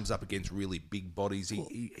when he comes up against really big bodies,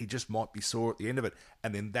 he just might be sore at the end of it.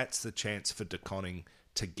 And then that's the chance for De Koning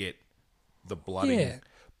to get the blood in.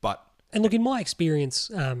 And look, in my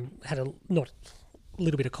experience, had a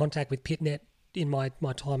little bit of contact with Pitnet in my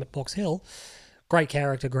time at Box Hill. Great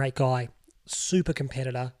character, great guy, super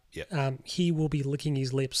competitor. Yep. He will be licking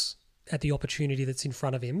his lips at the opportunity that's in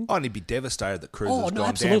front of him. Oh, and he'd be devastated that Cruz has gone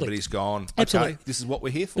absolutely. down, but he's gone, okay, absolutely. This is what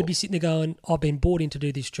we're here for. He'd be sitting there going, I've been brought in to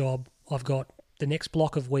do this job. I've got the next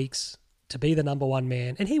block of weeks to be the number 1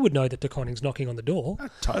 man. And he would know that De Koning's knocking on the door. Oh,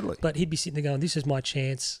 totally. But he'd be sitting there going, this is my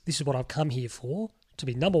chance. This is what I've come here for, to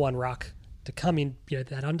be number 1 ruck, to come in,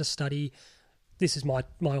 that understudy. This is my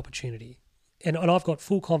opportunity. And I've got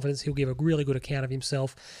full confidence he'll give a really good account of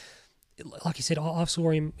himself. Like you said, I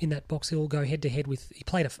saw him in that Box Hill go head-to-head with... He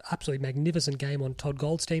played an absolutely magnificent game on Todd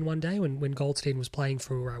Goldstein one day when Goldstein was playing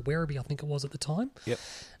for Werribee, I think it was at the time. Yep.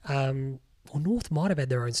 or North might have had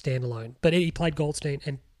their own standalone, but he played Goldstein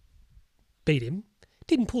and beat him.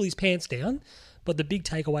 Didn't pull his pants down, but the big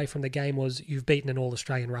takeaway from the game was you've beaten an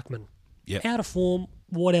All-Australian ruckman. Yep. Out of form,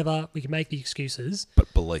 whatever, we can make the excuses.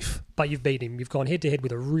 But belief. But you've beaten him. You've gone head-to-head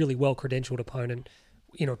with a really well-credentialed opponent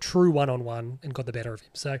in a true one-on-one and got the better of him.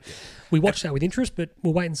 So we watched that with interest, but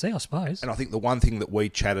we'll wait and see, I suppose. And I think the one thing that we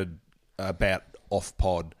chatted about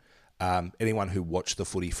off-pod, anyone who watched the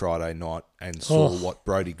footy Friday night and saw what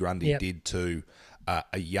Brodie Grundy did to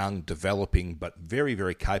a young, developing, but very,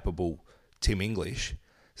 very capable Tim English,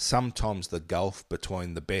 sometimes the gulf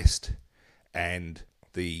between the best and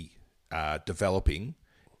the developing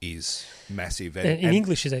is massive. And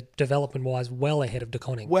English is, development-wise, well ahead of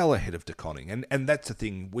DeConning. Well ahead of DeConning. And that's the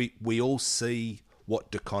thing. We all see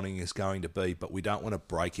what DeConning is going to be, but we don't want to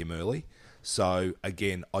break him early. So,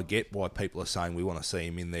 again, I get why people are saying we want to see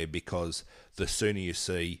him in there, because the sooner you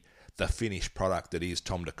see the finished product that is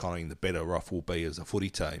Tom DeConning, the better off we'll be as a footy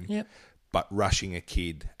team. Yep. But rushing a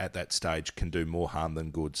kid at that stage can do more harm than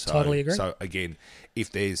good. So, totally agree. So, again, if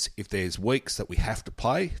there's weeks that we have to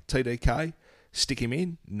play TDK, stick him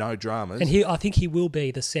in, no dramas. And I think he will be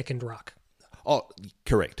the second ruck. Oh,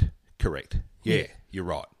 correct. Yeah, you're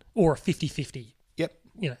right. Or a 50-50. Yep.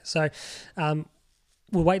 So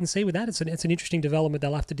we'll wait and see with that. It's an interesting development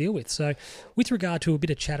they'll have to deal with. So with regard to a bit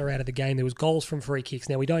of chatter out of the game, there was goals from free kicks.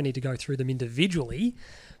 Now, we don't need to go through them individually,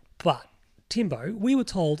 but, Timbo, we were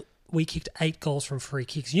told we kicked 8 goals from free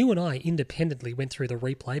kicks. You and I independently went through the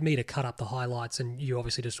replay, me to cut up the highlights, and you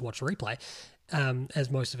obviously just watched the replay, as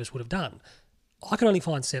most of us would have done. I can only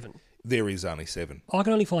find 7. There is only 7. I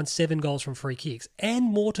can only find 7 goals from free kicks. And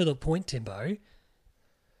more to the point, Timbo,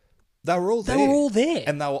 they were all there. They were all there.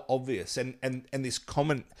 And they were obvious. And this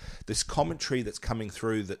commentary that's coming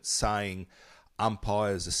through that's saying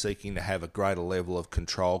umpires are seeking to have a greater level of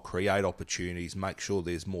control, create opportunities, make sure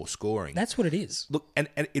there's more scoring. That's what it is. Look, and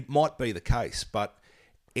it might be the case, but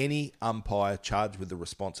any umpire charged with the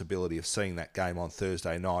responsibility of seeing that game on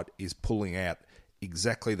Thursday night is pulling out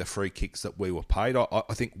exactly the free kicks that we were paid. I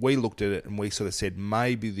think we looked at it and we sort of said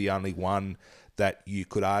maybe the only one that you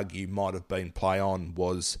could argue might have been play on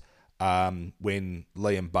was when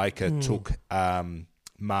Liam Baker took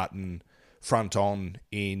Martin front on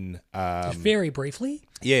in... Just very briefly?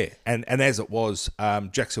 Yeah, and as it was,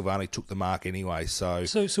 Jack Silvani took the mark anyway, so...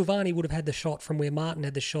 So Silvani would have had the shot from where Martin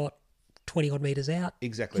had the shot 20-odd metres out.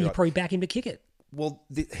 Exactly and right. You'd probably back him to kick it. Well,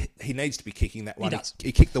 he needs to be kicking that one. He does.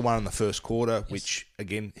 He kicked the one in the first quarter, which,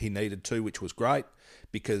 again, he needed to, which was great,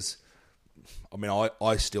 because... I mean,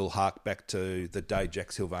 I still hark back to the day Jack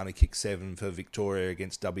Silvani kicked 7 for Victoria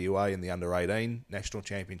against WA in the Under-18 National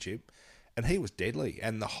Championship, and he was deadly.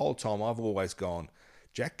 And the whole time I've always gone,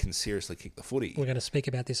 Jack can seriously kick the footy. We're going to speak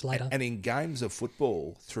about this later. And in games of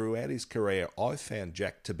football throughout his career, I found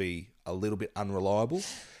Jack to be a little bit unreliable.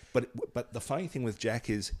 But the funny thing with Jack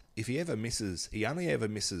is if he ever misses, he only ever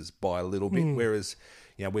misses by a little bit, whereas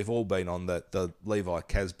we've all been on the Levi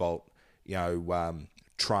Casbolt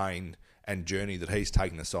train and journey that he's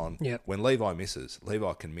taken us on. Yep. When Levi misses,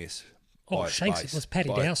 Levi can miss by a space. It was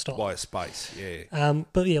Paddy Dow style. By a space, yeah.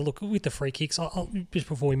 But yeah, look, with the free kicks, I'll, just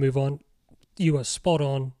before we move on, you are spot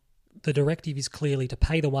on. The directive is clearly to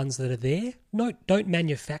pay the ones that are there. No, don't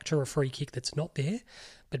manufacture a free kick that's not there,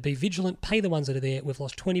 but be vigilant, pay the ones that are there. We've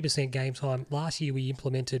lost 20% game time. Last year we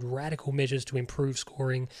implemented radical measures to improve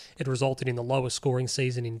scoring. It resulted in the lowest scoring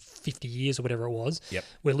season in 50 years or whatever it was. Yep.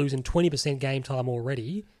 We're losing 20% game time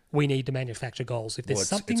already. We need to manufacture goals. If there's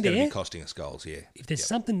something it's there... It's going to be costing us goals, yeah. If there's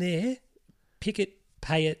something there, pick it,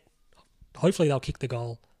 pay it. Hopefully they'll kick the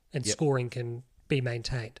goal and scoring can be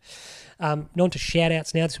maintained. On to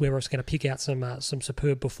shout-outs now. This is where we're just going to pick out some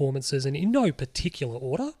superb performances, and in no particular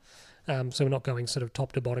order. So we're not going sort of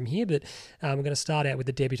top to bottom here, but we're going to start out with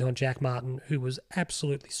the debutant Jack Martin, who was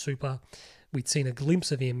absolutely super. We'd seen a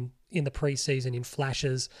glimpse of him in the pre-season in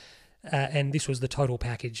flashes, and this was the total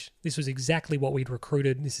package. This was exactly what we'd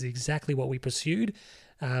recruited. This is exactly what we pursued.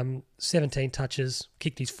 17 touches,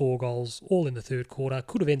 kicked his 4 goals, all in the third quarter.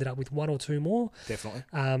 Could have ended up with 1 or 2 more. Definitely.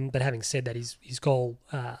 But having said that, his goal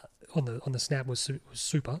on the snap was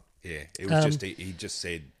super. Yeah, it was just he just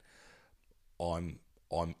said, "I'm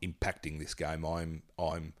impacting this game.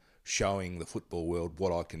 I'm showing the football world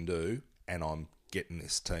what I can do, and I'm getting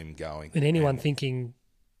this team going." And anyone thinking,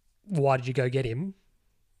 "Why did you go get him?"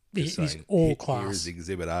 He's all class. Here is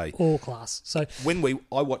Exhibit A. All class. So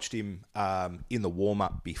I watched him in the warm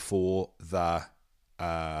up before the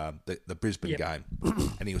Brisbane game,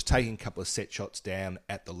 and he was taking a couple of set shots down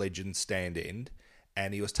at the Legends stand end,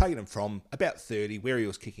 and he was taking them from about 30, where he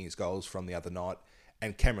was kicking his goals from the other night.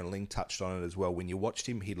 And Cameron Ling touched on it as well. When you watched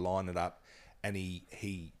him, he'd line it up, and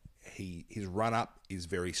he his run up is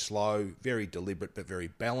very slow, very deliberate, but very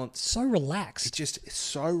balanced. So relaxed. He's just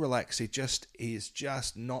so relaxed. He is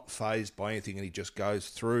just not phased by anything, and he just goes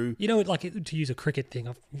through. You know, like to use a cricket thing,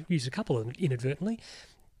 I've used a couple of them inadvertently.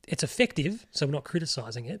 It's effective, so I'm not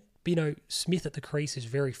criticising it. But, you know, Smith at the crease is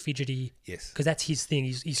very fidgety. Yes. Because that's his thing.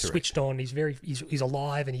 He's switched on. He's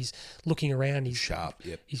alive and he's looking around. He's sharp,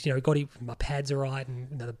 yep. He's, my pads are right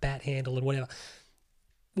and the bat handle and whatever.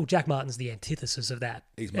 Well, Jack Martin's the antithesis of that.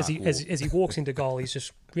 He's as he walks into goal, he's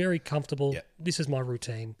just very comfortable. Yep. This is my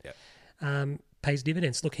routine. Yep. Pays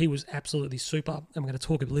dividends. Look, he was absolutely super. I'm going to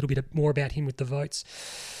talk a little bit more about him with the votes.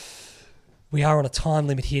 We are on a time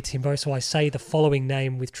limit here, Timbo, so I say the following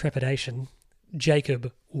name with trepidation.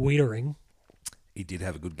 Jacob Wiedering. He did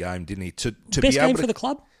have a good game, didn't he? Best game for the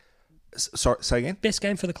club? Sorry, say again? Best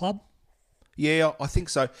game for the club? Yeah, I think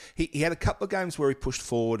so. He had a couple of games where he pushed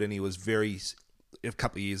forward and he was a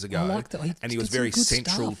couple of years ago. I liked it. And he was very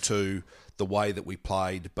central to the way that we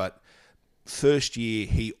played. But first year,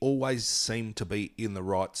 he always seemed to be in the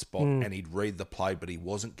right spot and he'd read the play, but he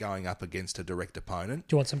wasn't going up against a direct opponent.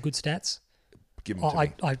 Do you want some good stats? Give them to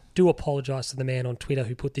me. I do apologise to the man on Twitter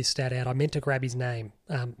who put this stat out. I meant to grab his name.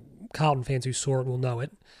 Carlton fans who saw it will know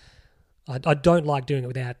it. I don't like doing it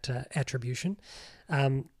without attribution.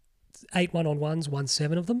 8 1-on-1s, won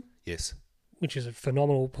 7 of them. Yes. Which is a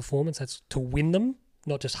phenomenal performance. That's to win them,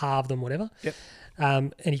 not just halve them, whatever. Yep.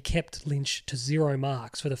 And he kept Lynch to 0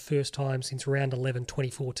 marks for the first time since round 11,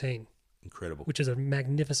 2014. Incredible. Which is a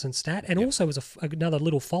magnificent stat. And also as another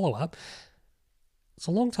little follow-up, it's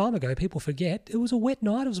a long time ago. People forget. It was a wet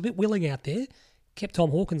night. It was a bit willing out there. Kept Tom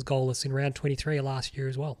Hawkins goalless in round 23 of last year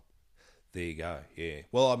as well. There you go, yeah.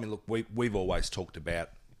 Well, I mean, look, we've always talked about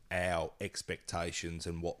our expectations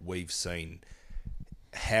and what we've seen,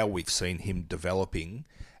 how we've seen him developing,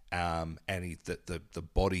 and the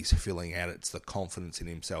body's filling out. It's the confidence in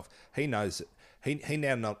himself. He knows that he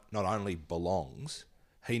now not only belongs,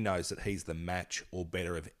 he knows that he's the match or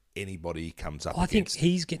better of anybody he comes up against. I think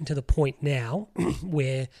he's getting to the point now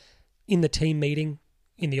where in the team meeting,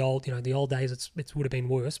 in the old days it would have been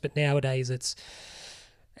worse, but nowadays it's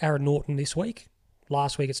Aaron Norton this week.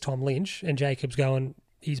 Last week it's Tom Lynch, and Jacob's going,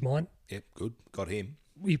 he's mine. Yep, good. Got him.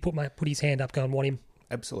 He put his hand up going, want him.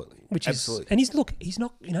 Absolutely. Absolutely. And he's not,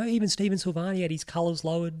 even Stephen Silvani had his colours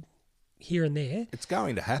lowered here and there. It's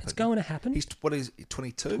going to happen. He's,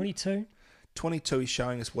 22? 22. 22, he's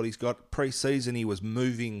showing us what he's got. Pre-season, he was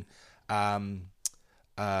moving, what's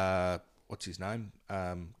his name?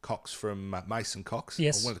 Cox from Mason Cox.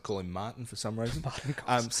 Yes. I wanted to call him Martin for some reason. Martin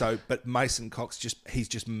Cox. But Mason Cox, he's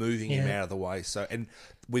just moving him out of the way. So, and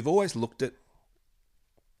we've always looked at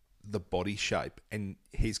the body shape, and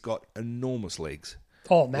he's got enormous legs.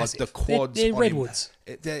 Oh, massive. Like the quads. They're redwoods.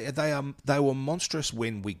 They were monstrous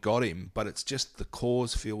when we got him, but it's just the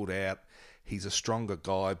cores filled out. He's a stronger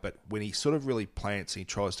guy, but when he sort of really plants and he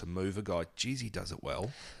tries to move a guy, geez, he does it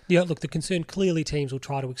well. Yeah, look, the concern, clearly teams will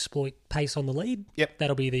try to exploit pace on the lead. Yep.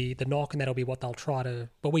 That'll be the knock, and that'll be what they'll try to...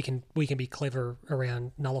 But we can be clever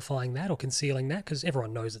around nullifying that or concealing that, because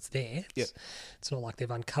everyone knows it's there. It's not like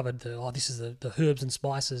they've uncovered this is the herbs and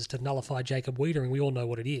spices to nullify Jacob Wiedering. We all know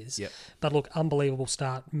what it is. Yep. But look, unbelievable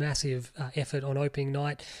start, massive effort on opening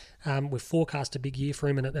night. We've forecast a big year for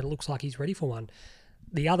him, and it looks like he's ready for one.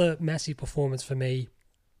 The other massive performance for me,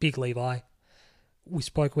 Big Levi. We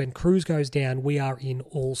spoke when Cruz goes down, we are in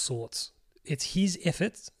all sorts. It's his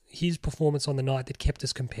efforts, his performance on the night that kept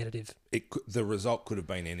us competitive. The result could have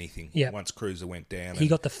been anything once Cruiser went down. He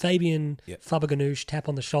got the Fabian Faberganoush tap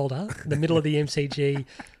on the shoulder in the middle of the MCG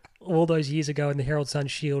all those years ago in the Herald Sun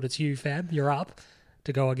Shield. It's you, Fab, you're up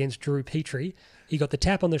to go against Drew Petrie. He got the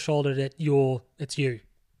tap on the shoulder that it's you,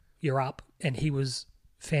 you're up, and he was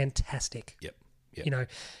fantastic. Yep.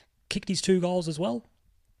 Kicked his 2 goals as well.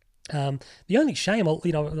 The only shame, I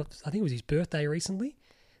think it was his birthday recently.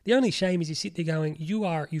 The only shame is you sit there going, you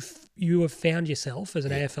have found yourself as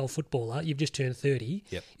an AFL footballer. You've just turned 30.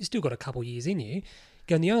 Yep. You've still got a couple of years in you.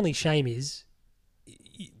 Going, the only shame is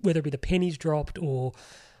whether it be the pennies dropped or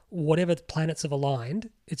whatever the planets have aligned,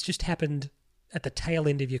 it's just happened at the tail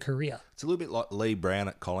end of your career. It's a little bit like Lee Brown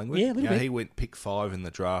at Collingwood. Yeah, a little bit. He went pick 5 in the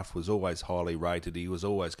draft, was always highly rated. He was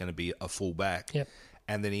always going to be a full-back. Yep.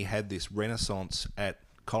 And then he had this renaissance at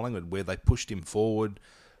Collingwood where they pushed him forward.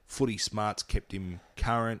 Footy smarts kept him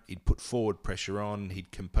current. He'd put forward pressure on.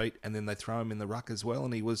 He'd compete. And then they throw him in the ruck as well.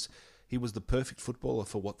 And he was the perfect footballer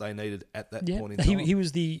for what they needed at that point in time. He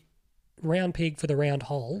was the round peg for the round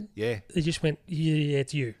hole. Yeah. They just went, yeah,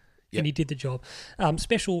 it's you. Yep. And he did the job.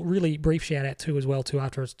 Special, really brief shout out too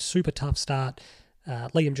after a super tough start.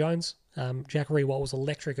 Liam Jones, Jack Rewalt was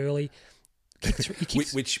electric early. He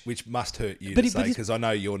kicks, which must hurt you But to he- say, but he's- because I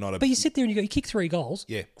know you're not a... but you sit there and you go, he kicked 3 goals.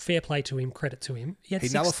 Yeah. Fair play to him, credit to him. He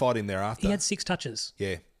nullified him thereafter. He had 6 touches.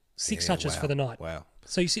 Yeah. 6 Yeah, touches wow. for the night. Wow.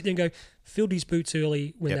 So you sit there and go, filled his boots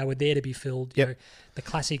early when Yep. they were there to be filled. You Yep. know, the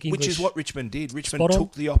classic English. Which is what Richmond did. Richmond Spot on.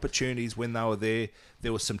 took the opportunities when they were there.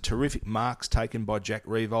 There were some terrific marks taken by Jack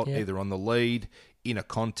Revolt, Yeah. either on the lead, in a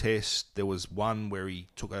contest. There was one where he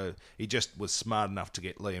just was smart enough to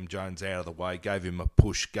get Liam Jones out of the way, gave him a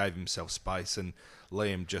push, gave himself space, and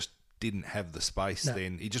Liam just didn't have the space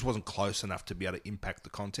then. He just wasn't close enough to be able to impact the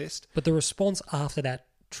contest. But the response after that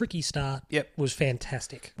tricky start was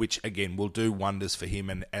fantastic. Which, again, will do wonders for him,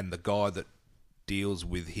 and the guy that deals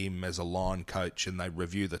with him as a line coach and they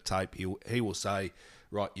review the tape, he will say,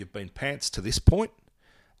 right, you've been pants to this point,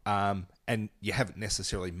 and you haven't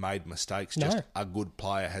necessarily made mistakes, just a good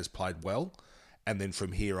player has played well, and then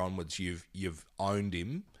from here onwards you've owned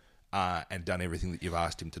him and done everything that you've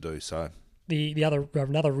asked him to do. So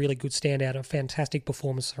Another really good standout, a fantastic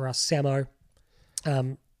performance for us, Samo.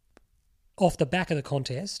 Off the back of the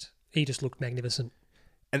contest, he just looked magnificent.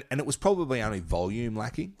 And it was probably only volume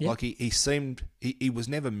lacking. Yep. Like he seemed, he was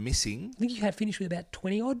never missing. I think you had finished with about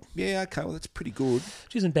 20 odd, Yeah, okay, well that's pretty good.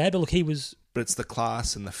 which isn't bad. But look, he was But it's the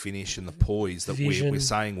class and the finish and the poise that Vision. we're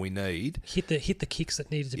saying we need. hit the kicks that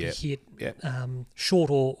needed to Yep. be hit, Yep. short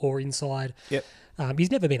or inside. Yep.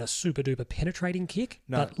 He's never been a super duper penetrating kick,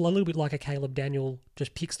 No. but a little bit like a Caleb Daniel,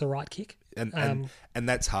 just picks the right kick. And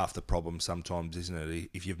that's half the problem sometimes, isn't it?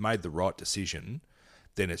 If you've made the right decision,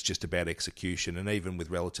 then it's just about execution. And even with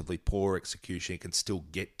relatively poor execution, you can still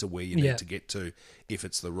get to where you need to get to if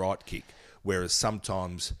it's the right kick. Whereas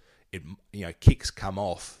sometimes kicks come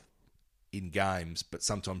off in games, but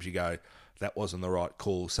sometimes you go, that wasn't the right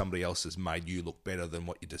call. Somebody else has made you look better than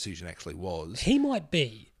what your decision actually was. He might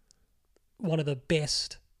be one of the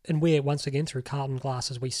best, and we're once again through Carlton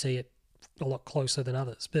glasses, we see it a lot closer than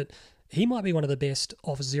others, but he might be one of the best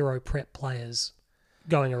off-zero prep players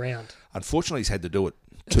going around. Unfortunately, he's had to do it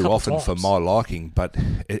too couple often for times. my liking, but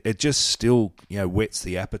it just still whets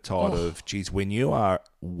the appetite of, geez, when you are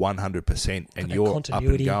 100% and that you're up and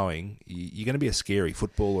continuity. going, you're going to be a scary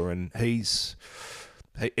footballer, and he's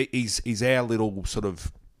our little sort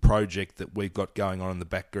of project that we've got going on in the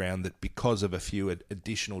background, that because of a few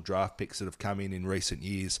additional draft picks that have come in recent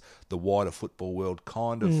years, the wider football world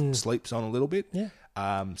kind of sleeps on a little bit. Yeah.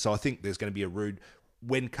 So I think there's going to be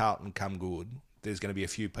when Carlton come good, there's going to be a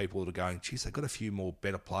few people that are going, geez, they've got a few more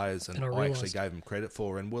better players than I actually gave them credit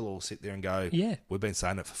for, and we'll all sit there and go, Yeah. we've been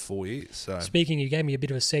saying it for 4 years. So Speaking, you gave me a bit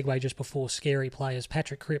of a segue just before scary players.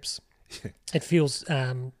 Patrick Cripps. It feels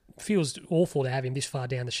awful to have him this far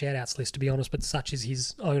down the shout-outs list, to be honest, but such is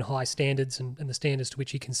his own high standards and the standards to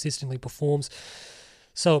which he consistently performs.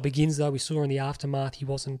 So it begins, though. We saw in the aftermath he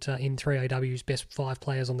wasn't in 3AW's best 5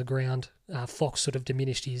 players on the ground. Fox sort of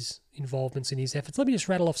diminished his involvements in his efforts. Let me just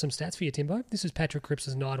rattle off some stats for you, Timbo. This is Patrick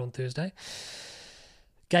Cripps' night on Thursday.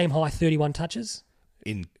 Game high 31 touches.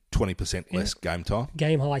 in 20% less game time.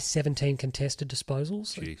 Game high 17 contested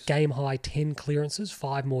disposals. Jeez. Game high 10 clearances,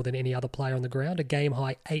 5 more than any other player on the ground. A game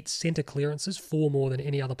high 8 centre clearances, 4 more than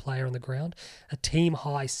any other player on the ground. A team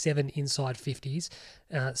high 7 inside 50s.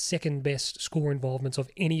 Second best score involvements of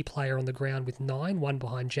any player on the ground with 9, one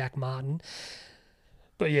behind Jack Martin.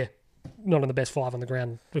 But yeah, not in the best 5 on the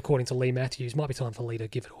ground, according to Lee Matthews. Might be time for Lee to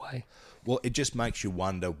give it away. Well, it just makes you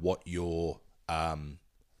wonder what your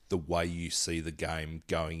the way you see the game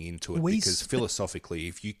going into it, because philosophically,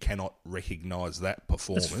 if you cannot recognise that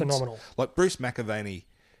performance, it's phenomenal. Like Bruce McAvaney,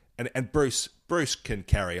 and Bruce can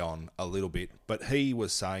carry on a little bit, but he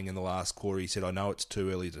was saying in the last quarter, he said, "I know it's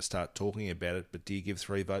too early to start talking about it, but do you give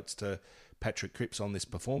 3 votes to Patrick Cripps on this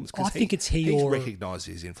performance?" I think it's he he's or recognised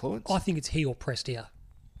his influence. I think it's he or Prestia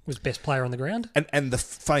was best player on the ground. And the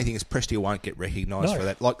funny thing is, Prestia won't get recognised for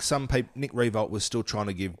that. Like some people, Nick Revolt was still trying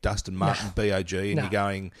to give Dustin Martin BOG, and you're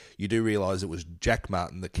going, you do realise it was Jack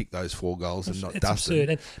Martin that kicked those 4 goals and not It's Dustin.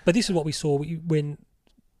 absurd. But this is what we saw when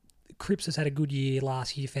Cripps has had a good year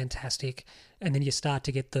last year, fantastic, and then you start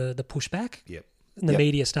to get the pushback. Yep. And the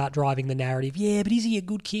media start driving the narrative. Yeah, but is he a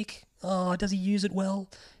good kick? Oh, does he use it well?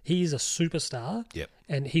 He is a superstar. Yep.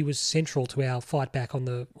 And he was central to our fight back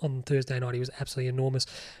on Thursday night. He was absolutely enormous.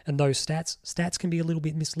 And those stats can be a little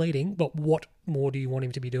bit misleading, but what more do you want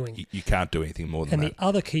him to be doing? You can't do anything more than And that. the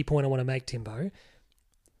other key point I want to make, Timbo,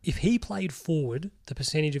 if he played forward the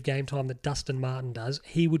percentage of game time that Dustin Martin does,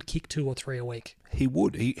 he would kick 2 or 3 a week. He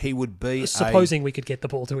would. He would be Supposing we could get the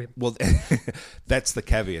ball to him. Well, that's the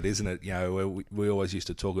caveat, isn't it? You know, we always used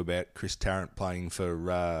to talk about Chris Tarrant playing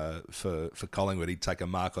for Collingwood. He'd take a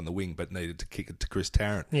mark on the wing, but needed to kick it to Chris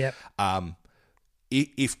Tarrant. Yeah.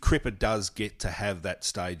 if Cripper does get to have that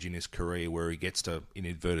stage in his career where he gets to, in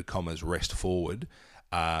inverted commas, rest forward,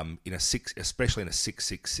 especially in a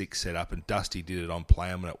 6-6-6 setup, and Dusty did it on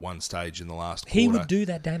Plowman at one stage in the last quarter. He would do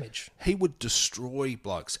that damage. He would destroy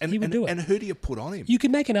blokes. And, He would do it. And who do you put on him? You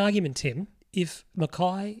could make an argument, Tim, if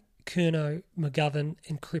Mackay, Curnow, McGovern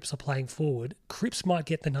and Cripps are playing forward, Cripps might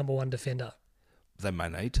get the number one defender. They may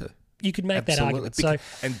need to. You could make that argument.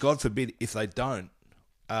 And God forbid, if they don't,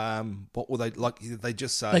 what will they like? They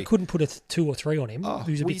just say they couldn't put a 2 or 3 on him.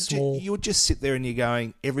 Who's a bit small. You would just sit there and you're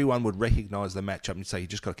going. Everyone would recognise the matchup and say, "You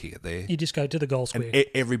just got to kick it there." You just go to the goal square. And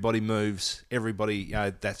everybody moves. Everybody,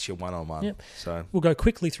 that's your one-on-one. Yep. So we'll go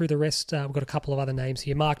quickly through the rest. We've got a couple of other names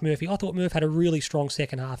here. Mark Murphy. I thought Murph had a really strong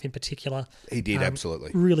second half in particular. He did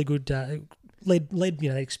absolutely really good. Led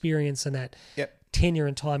that experience and that. Yep. Tenure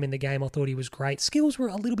and time in the game. I thought he was great. Skills were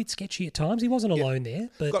a little bit sketchy at times. He wasn't alone there.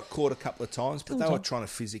 But got caught a couple of times, but they were trying to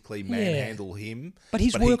physically manhandle him. But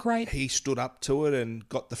his work rate... He stood up to it and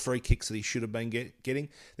got the free kicks that he should have been getting.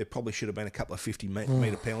 There probably should have been a couple of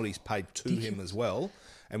 50-metre penalties paid to him as well.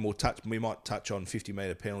 And we might touch on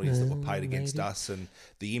 50-metre penalties that were paid against us and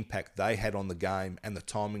the impact they had on the game and the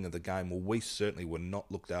timing of the game. Well, we certainly were not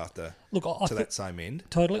looked after to that same end.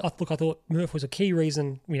 Totally. I thought Murph was a key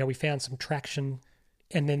reason. We found some traction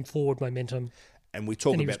and then forward momentum. And we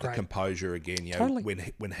talk about the composure again. Totally.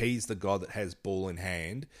 When he's the guy that has ball in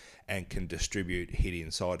hand and can distribute, hit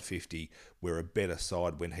inside 50, we're a better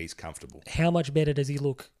side when he's comfortable. How much better does he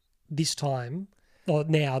look this time? Or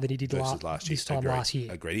now than he did last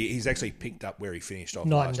year. Agreed. He's actually picked up where he finished off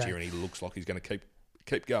last year, and he looks like he's going to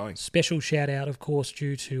keep going. Special shout out, of course,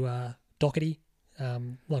 due to Doherty.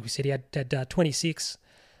 Like we said, he had 26,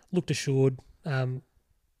 looked assured,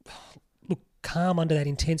 looked calm under that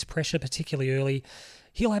intense pressure, particularly early.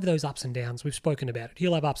 He'll have those ups and downs. We've spoken about it.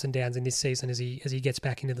 He'll have ups and downs in this season as he gets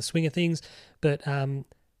back into the swing of things, but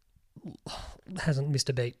hasn't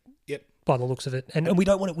missed a beat. Yep. By the looks of it, and we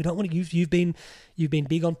don't want to use. You've been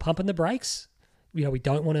big on pumping the brakes. We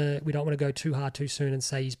don't want to go too hard too soon and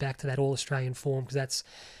say he's back to that All Australian form, because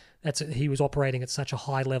he was operating at such a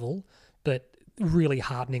high level, but really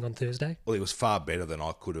heartening on Thursday. Well, he was far better than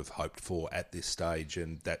I could have hoped for at this stage,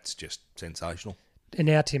 and that's just sensational. And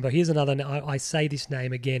now, Timbo, here's another. I say this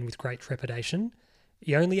name again with great trepidation.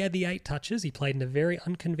 He only had the 8 touches. He played in a very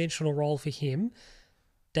unconventional role for him.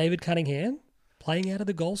 David Cunningham, playing out of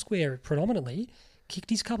the goal square predominantly, kicked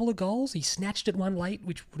his couple of goals. He snatched at one late,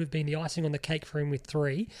 which would have been the icing on the cake for him with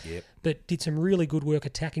 3. Yep. But did some really good work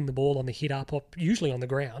attacking the ball on the hit up, or usually on the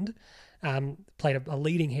ground. Played a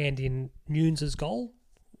leading hand in Nunes' goal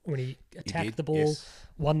when he attacked the ball, yes.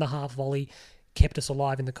 Won the half volley, kept us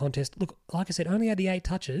alive in the contest. Look, like I said, only had the 8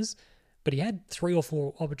 touches, but he had 3 or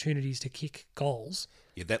 4 opportunities to kick goals.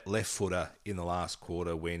 Yeah, that left footer in the last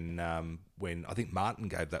quarter when I think Martin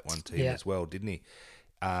gave that one to him as well, didn't he?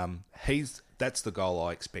 That's the goal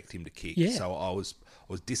I expect him to kick. Yeah. So I was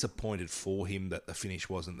disappointed for him that the finish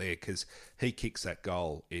wasn't there, because he kicks that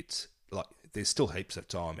goal. It's like there's still heaps of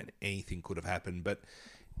time and anything could have happened, but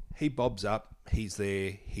he bobs up. He's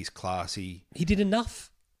there. He's classy. He did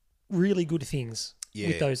enough really good things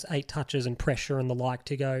with those 8 touches and pressure and the like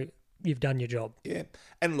to go, you've done your job. Yeah.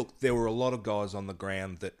 And look, there were a lot of guys on the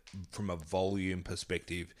ground that, from a volume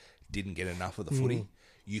perspective, didn't get enough of the footy.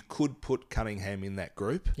 You could put Cunningham in that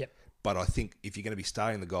group. Yep. But I think if you're going to be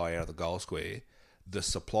starting the guy out of the goal square, the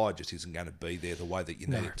supply just isn't going to be there the way that you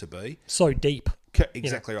need it to be. So deep.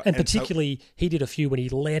 Exactly right. And particularly, he did a few when he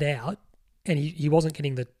led out and he wasn't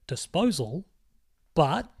getting the disposal,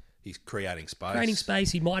 but... He's creating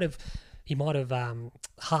space. He might have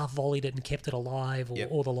half volleyed it and kept it alive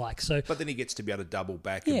or the like. So, but then he gets to be able to double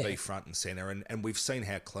back and be front and centre, and we've seen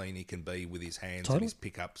how clean he can be with his hands and his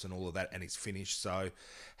pickups and all of that and his finish. So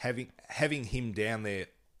having him down there,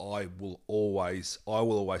 I will always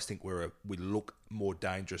think we look more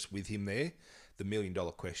dangerous with him there. The $1 million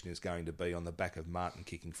question is going to be on the back of Martin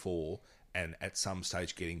kicking 4 and at some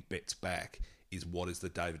stage getting Betts back. Is what is the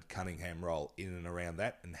David Cunningham role in and around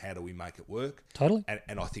that, and how do we make it work? Totally.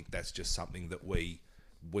 And I think that's just something that we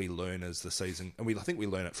learn as the season, and I think we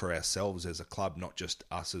learn it for ourselves as a club, not just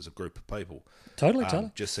us as a group of people. Totally.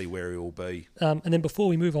 Just see where he will be. And then before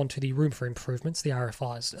we move on to the room for improvements, the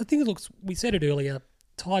RFIs, I think we said it earlier,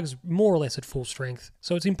 Tigers more or less at full strength.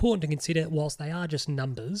 So it's important to consider, whilst they are just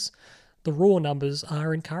numbers, the raw numbers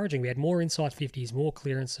are encouraging. We had more inside 50s, more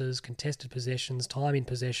clearances, contested possessions, time in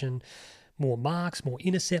possession, more marks, more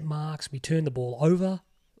intercept marks. We turn the ball over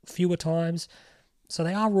fewer times. So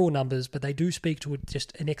they are raw numbers, but they do speak to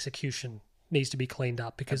just an execution needs to be cleaned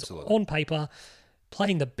up, because on paper,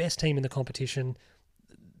 playing the best team in the competition,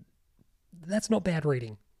 that's not bad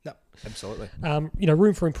reading. No, absolutely.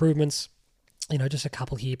 Room for improvements. Just a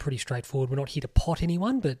couple here, pretty straightforward. We're not here to pot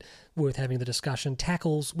anyone, but worth having the discussion.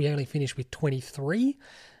 Tackles, we only finished with 23.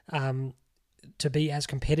 To be as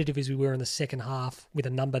competitive as we were in the second half with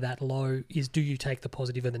a number that low is, do you take the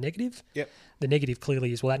positive and the negative? Yep. The negative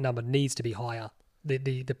clearly is, well, that number needs to be higher.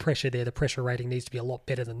 The pressure there, the pressure rating needs to be a lot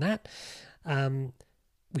better than that.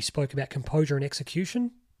 We spoke about composure and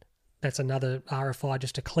execution. That's another RFI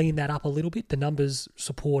just to clean that up a little bit. The numbers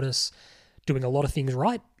support us doing a lot of things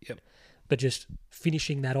right. Yep. But just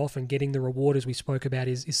finishing that off and getting the reward, as we spoke about,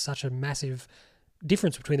 is such a massive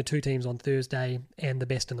difference between the two teams on Thursday and the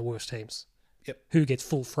best and the worst teams. Yep. Who gets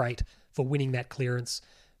full freight for winning that clearance,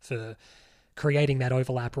 for creating that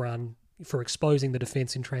overlap run, for exposing the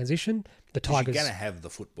defence in transition. The Tigers... You're going to have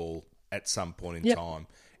the football at some point in time.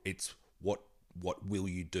 It's what will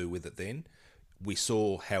you do with it then? We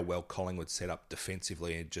saw how well Collingwood set up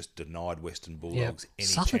defensively and just denied Western Bulldogs any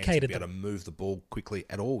chance to be able to move the ball quickly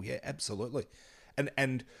at all. Yeah, absolutely.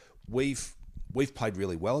 And we've played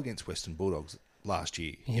really well against Western Bulldogs last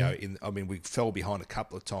year. Yeah. We fell behind a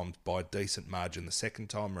couple of times by a decent margin the second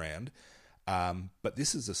time round. But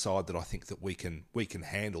this is a side that I think that we can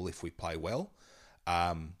handle if we play well.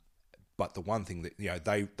 But the one thing that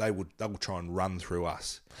they will try and run through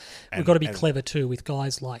us. We've got to be clever too with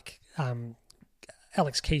guys like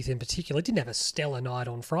Alex Keith in particular. Didn't have a stellar night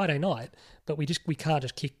on Friday night, but we can't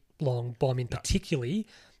just kick long bomb in, particularly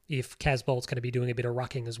if Casbolt's going to be doing a bit of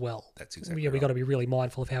rucking as well. That's exactly right. We've got to be really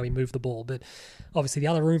mindful of how we move the ball. But obviously the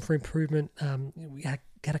other room for improvement, we had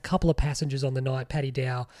a couple of passengers on the night. Paddy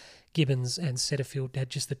Dow, Gibbons and Setterfield had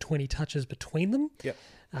just the 20 touches between them. Yep.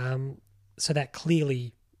 So that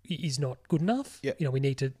clearly is not good enough. Yep. We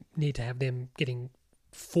need to have them getting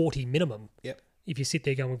 40 minimum. Yep. If you sit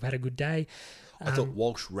there going, we've had a good day. I thought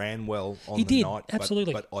Walsh ran well on the night. He did,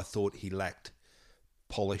 absolutely. But I thought he lacked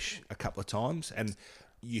polish a couple of times. And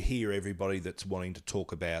you hear everybody that's wanting to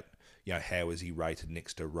talk about, how is he rated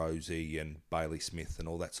next to Rosie and Bailey Smith and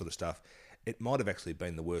all that sort of stuff. It might have actually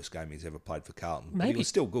been the worst game he's ever played for Carlton. Maybe. But he was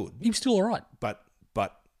still good. He was still all right. But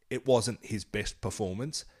it wasn't his best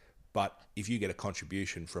performance. But if you get a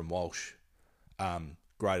contribution from Walsh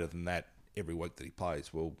greater than that every week that he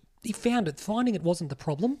plays, well... He found it. Finding it wasn't the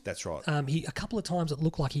problem. That's right. A couple of times it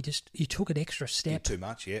looked like he took an extra step. Too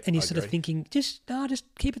much, yeah. And you're sort of thinking, just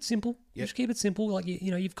keep it simple. Yep. Just keep it simple. Like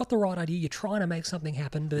you've got the right idea. You're trying to make something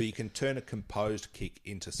happen, but you can turn a composed kick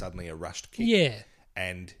into suddenly a rushed kick. Yeah.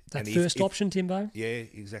 And first option, Timbo. Yeah,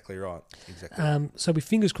 exactly right. Exactly. So we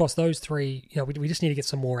fingers crossed those three. We just need to get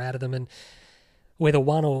some more out of them, and whether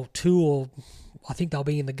one or two, or I think they'll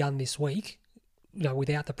be in the gun this week.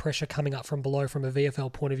 Without the pressure coming up from below from a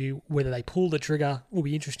VFL point of view, whether they pull the trigger will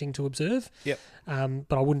be interesting to observe. Yep.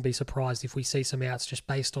 But I wouldn't be surprised if we see some outs just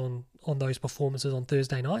based on those performances on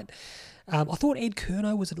Thursday night. I thought Ed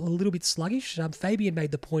Curnow was a little bit sluggish. Fabian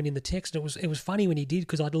made the point in the text, and it was funny when he did,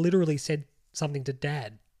 because I'd literally said something to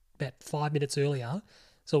Dad about 5 minutes earlier.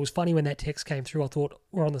 So it was funny when that text came through. I thought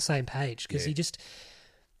we're on the same page, because he just...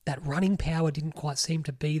 That running power didn't quite seem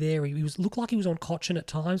to be there. He looked like he was on Cochin at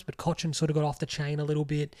times, but Cochin sort of got off the chain a little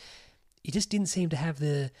bit. He just didn't seem to have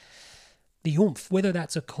the oomph. Whether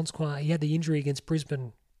that's a consequence, he had the injury against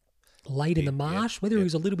Brisbane late in the marsh. Whether he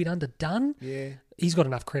was a little bit underdone. Yeah, he's got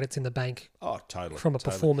enough credits in the bank. Oh, totally. From a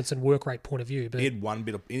performance and work rate point of view. But he had one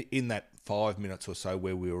bit of in that 5 minutes or so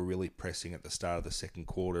where we were really pressing at the start of the second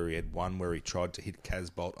quarter. He had one where he tried to hit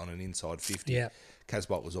Casbolt on an inside 50. Yeah.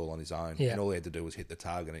 Casbolt was all on his own, and all he had to do was hit the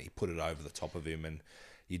target, and he put it over the top of him, and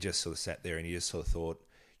you just sort of sat there and you just sort of thought,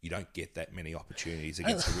 you don't get that many opportunities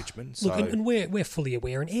against the Richmond. So. Look, and we're fully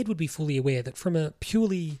aware, and Ed would be fully aware that from a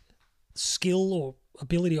purely skill or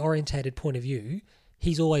ability-orientated point of view,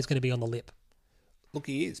 he's always going to be on the lip. Look,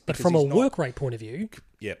 he is. But from a work rate point of view,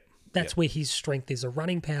 that's yep. where his strength is, the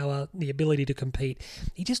running power, the ability to compete.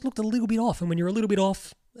 He just looked a little bit off, and when you're a little bit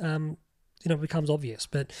off... it becomes obvious.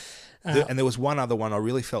 But and there was one other one I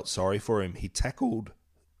really felt sorry for him. He tackled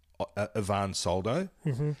Ivan Soldo.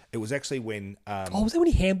 Mm-hmm. It was actually when... was that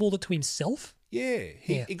when he handballed it to himself? Yeah.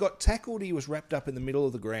 He got tackled. He was wrapped up in the middle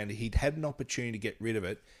of the ground. He'd had an opportunity to get rid of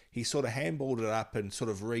it. He sort of handballed it up and sort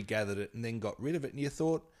of regathered it and then got rid of it. And you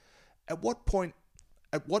thought, your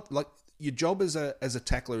job as a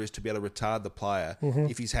tackler is to be able to retard the player. Mm-hmm.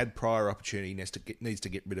 If he's had prior opportunity, he needs to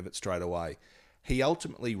get rid of it straight away. He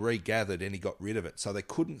ultimately regathered and he got rid of it, so they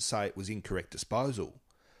couldn't say it was incorrect disposal.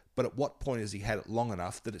 but at what point has he had it long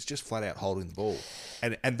enough that it's just flat out holding the ball?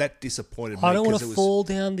 And that disappointed me. I don't want to fall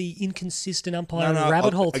down the inconsistent umpiring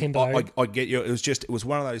rabbit hole, Timbo. I get you. It was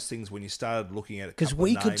one of those things when you started looking at it. Because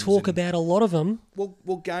we could talk about a lot of them.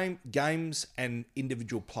 Well, games and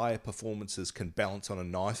individual player performances can balance on a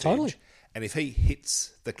knife Totally. edge. And if he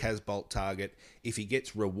hits the Casbolt target, if he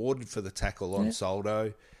gets rewarded for the tackle on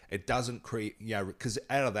Soldo, it doesn't create, because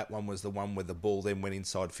out of that one was the one where the ball then went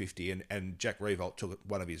inside 50 and Jack Revolt took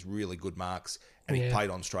one of his really good marks and he played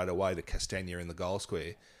on straight away to Castagna in the goal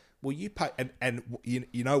square. Well, you pay, and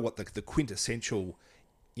you know what the quintessential,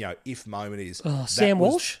 if moment is. Sam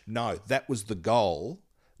Walsh? No, that was the goal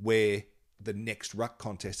where the next ruck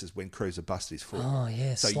contest is when Cruiser busted his foot. Oh,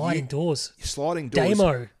 yeah, So sliding doors. Sliding doors.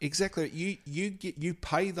 Damo. Exactly. You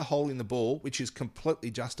pay the hole in the ball, which is completely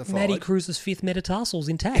justified. Matty Cruz's fifth metatarsal's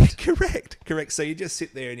intact. Correct. So you just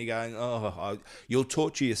sit there and you're going, you'll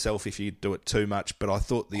torture yourself if you do it too much. But I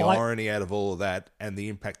thought the irony out of all of that and the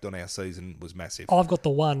impact on our season was massive. I've got the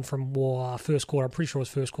one from first quarter. I'm pretty sure it was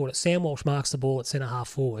first quarter. Sam Walsh marks the ball at centre half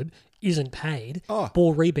forward, isn't paid.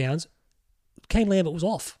 Ball rebounds. Kane Lambert was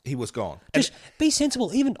off. He was gone. Just be sensible.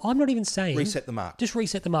 I'm not even saying... Reset the mark. Just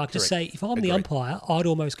reset the mark. Correct. Just say, if I'm the umpire, I'd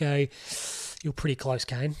almost go, you're pretty close,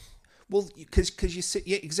 Kane. Well, because you sit...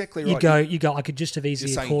 Yeah, exactly right. You go, I could just have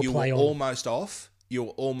easily called play on. You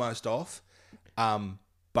were almost off.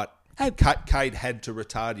 But Cade had to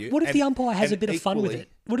retard you. What if the umpire has a bit of fun with it?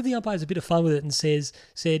 What if the umpire has a bit of fun with it and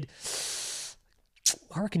said,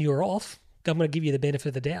 I reckon you're off. I'm going to give you the benefit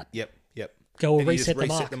of the doubt. Yep. Go and reset the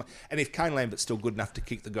mark. And if Kane Lambert's still good enough to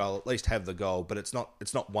kick the goal, at least have the goal. But it's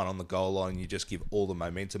not one on the goal line. You just give all the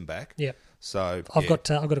momentum back. Yeah. So I've got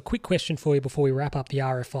a quick question for you before we wrap up the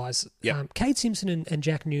RFIs. Yep. Cade Simpson and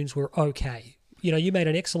Jack Nunes were okay. You made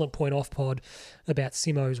an excellent point off pod about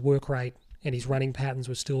Simo's work rate and his running patterns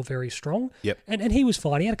were still very strong. Yep. And he was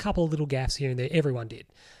fine. He had a couple of little gaffes here and there. Everyone did.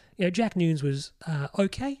 Jack Nunes was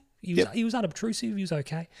okay. He was unobtrusive. He was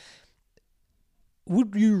okay.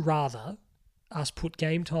 Would you rather us put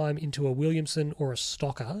game time into a Williamson or a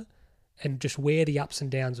Stocker and just wear the ups and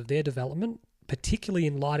downs of their development, particularly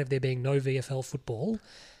in light of there being no VFL football?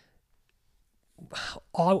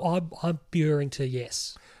 I'm veering to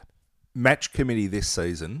yes. Match committee this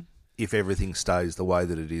season, if everything stays the way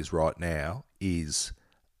that it is right now, is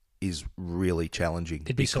really challenging.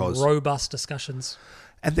 There'd be some robust discussions.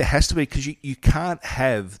 And there has to be, because you can't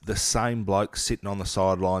have the same bloke sitting on the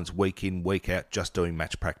sidelines week in, week out, just doing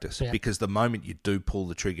match practice. Yeah. Because the moment you do pull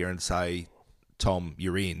the trigger and say, Tom,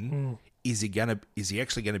 you're in, is he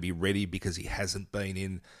actually going to be ready because he hasn't been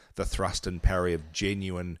in the thrust and parry of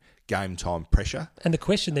genuine game time pressure? And the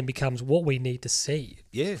question then becomes what we need to see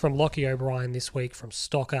from Lockie O'Brien this week, from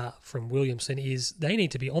Stocker, from Williamson, is they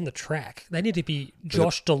need to be on the track. They need to be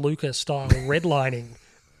Josh DeLuca style redlining.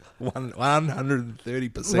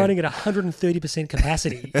 130%. Running at 130%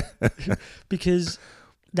 capacity because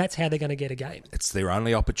that's how they're going to get a game. It's their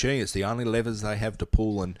only opportunity. It's the only levers they have to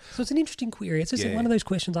pull. And so it's an interesting query. It's just one of those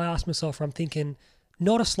questions I ask myself where I'm thinking,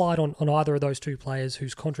 not a slight on either of those two players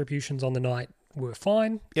whose contributions on the night were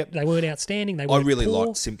fine. Yep. They weren't outstanding. They weren't I really poor.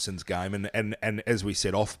 liked Simpson's game. And as we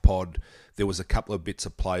said off pod, there was a couple of bits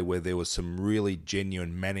of play where there was some really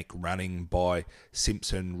genuine manic running by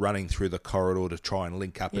Simpson, running through the corridor to try and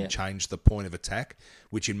link up and change the point of attack,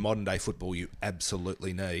 which in modern day football you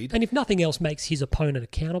absolutely need. And if nothing else, makes his opponent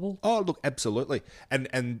accountable. Oh, look, absolutely.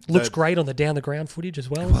 And looks great on the down the ground footage as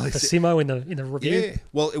well. The Simo in the review. Yeah.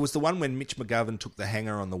 Well, it was the one when Mitch McGovern took the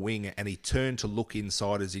hanger on the wing and he turned to look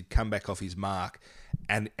inside as he'd come back off his mark.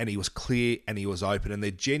 And he was clear and he was open. And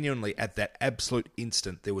they're genuinely, at that absolute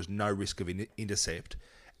instant, there was no risk of intercept.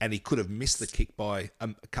 And he could have missed the kick by a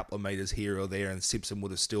couple of metres here or there and Simpson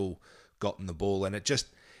would have still gotten the ball. And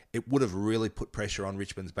it would have really put pressure on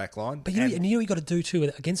Richmond's back line. But you know what you got to do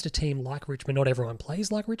too, against a team like Richmond, not everyone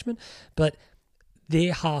plays like Richmond, but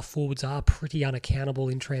their half forwards are pretty unaccountable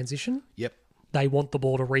in transition. Yep. They want the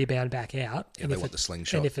ball to rebound back out. Yeah, they want the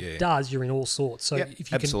slingshot. And if it does, you're in all sorts. So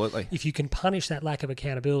if you can punish that lack of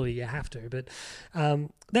accountability, you have to. But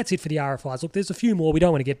that's it for the RFIs. Look, there's a few more. We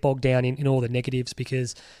don't want to get bogged down in all the negatives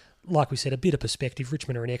because, like we said, a bit of perspective.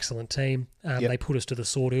 Richmond are an excellent team. They put us to the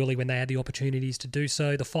sword early when they had the opportunities to do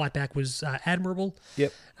so. The fight back was admirable.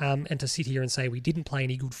 Yep. And to sit here and say we didn't play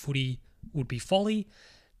any good footy would be folly.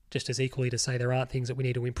 Just as equally to say there aren't things that we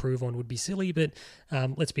need to improve on would be silly, but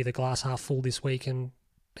let's be the glass half full this week and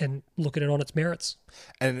look at it on its merits.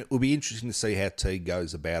 And it will be interesting to see how Teague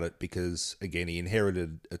goes about it because, again, he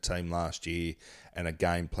inherited a team last year and a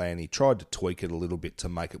game plan. He tried to tweak it a little bit to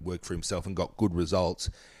make it work for himself and got good results.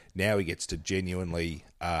 Now he gets to genuinely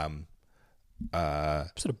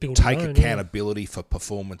sort of build take their own, accountability for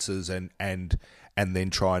performances and then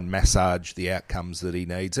try and massage the outcomes that he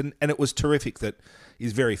needs. And it was terrific that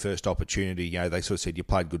his very first opportunity, they sort of said, you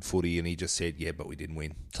played good footy, and he just said, yeah, but we didn't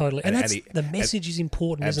win. Totally. And the message is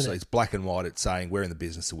important, absolutely. Isn't it? It's black and white. It's saying we're in the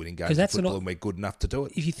business of winning games of football and we're good enough to do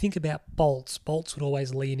it. If you think about Bolts would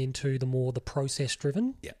always lean into the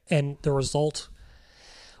process-driven. Yeah. And the result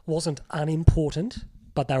wasn't unimportant,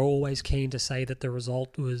 but they were always keen to say that the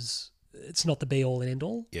result it's not the be-all and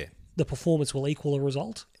end-all. Yeah. The performance will equal a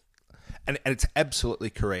result. And it's absolutely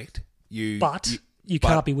correct. You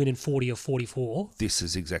can't be winning 40 or 44. This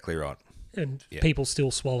is exactly right. And people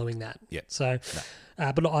still swallowing that. Yeah. So,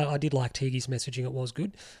 but I did like Teague's messaging. It was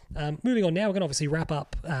good. Moving on now, we're going to obviously wrap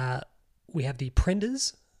up. We have the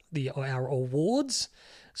Prenders, our awards.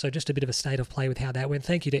 So just a bit of a state of play with how that went.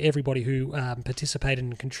 Thank you to everybody who participated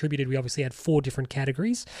and contributed. We obviously had 4 different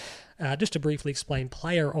categories. Just to briefly explain,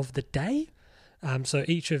 Player of the Day. So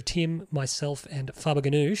each of Tim, myself, and Faber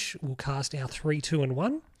Ganoush will cast our 3, 2, and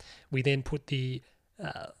 1. We then put a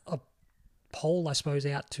poll, I suppose,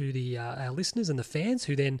 out to our listeners and the fans,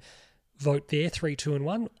 who then vote their 3, 2, and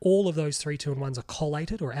 1. All of those 3, 2, and 1s are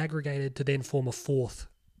collated or aggregated to then form a 4th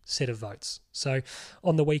set of votes. So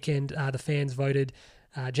on the weekend, the fans voted.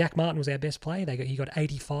 Jack Martin was our best player. He got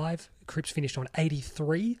 85. Cripps finished on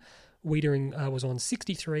 83. Wiedering was on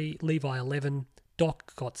 63. Levi 11.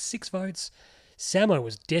 Doc got 6 votes. Samo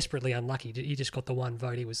was desperately unlucky. He just got the 1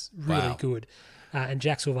 vote. He was really good. And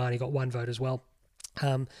Jack Silvani got 1 vote as well.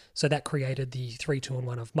 So that created the 3, 2, and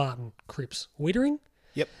 1 of Martin, Cripps, Wiedering.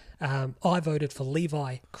 Yep. I voted for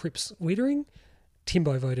Levi, Cripps, Wiedering.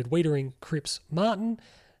 Timbo voted Wiedering, Cripps, Martin.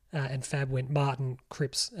 And Fab went Martin,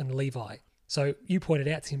 Cripps, and Levi. So you pointed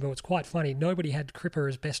out, Timbo, it's quite funny. Nobody had Cripper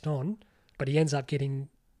as best on, but he ends up getting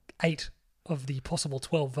 8 of the possible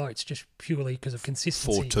 12 votes just purely because of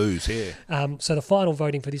consistency. 4 twos, yeah. So the final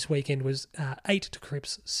voting for this weekend was 8 to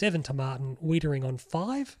Cripps, 7 to Martin, Wiedering on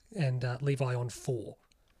 5, and Levi on 4.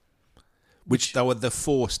 Which they were the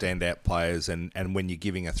 4 standout players, and when you're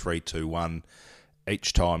giving a 3-2-1,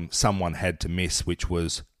 each time someone had to miss, which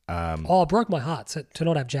was... it broke my heart to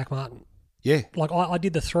not have Jack Martin. Yeah. Like, I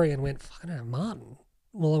did the 3 and went, fucking hell, Martin.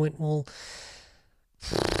 Well,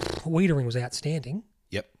 Wiedering was outstanding.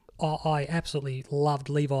 Yep. I absolutely loved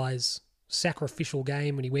Levi's sacrificial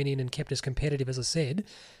game when he went in and kept us competitive, as I said.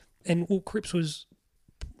 And, Cripps was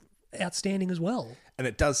outstanding as well. And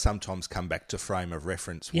it does sometimes come back to frame of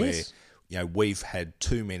reference where, we've had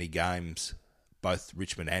too many games, both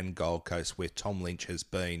Richmond and Gold Coast, where Tom Lynch has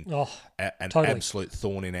been an absolute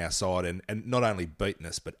thorn in our side and not only beaten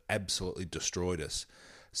us, but absolutely destroyed us.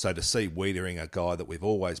 So to see Wiedering, a guy that we've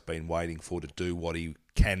always been waiting for to do what he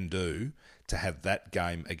can do, to have that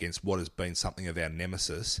game against what has been something of our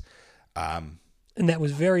nemesis... and that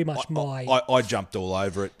was very much I jumped all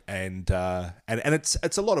over it, and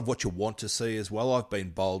it's a lot of what you want to see as well. I've been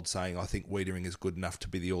bold saying I think Wiedering is good enough to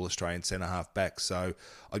be the All-Australian centre-half back, so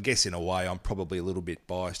I guess in a way I'm probably a little bit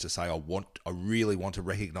biased to say I really want to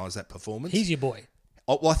recognise that performance. He's your boy.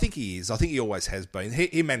 Well, I think he is. I think he always has been.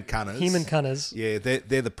 Him and Cunners. Yeah,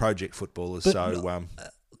 they're the project footballers. But,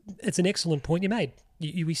 it's an excellent point you made.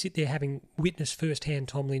 We sit there having witnessed firsthand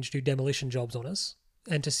Tom Lynch do demolition jobs on us.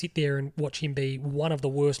 And to sit there and watch him be one of the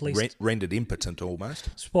worst, least... rendered impotent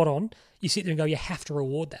almost. Spot on. You sit there and go, you have to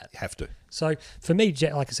reward that. You have to. So, for me,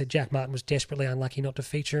 like I said, Jack Martin was desperately unlucky not to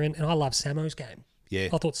feature, and I love Samo's game. Yeah.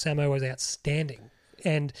 I thought Samo was outstanding.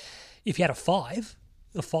 And if you had a 5,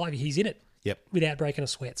 he's in it. Yep. Without breaking a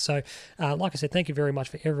sweat. So, like I said, thank you very much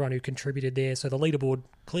for everyone who contributed there. So, the leaderboard,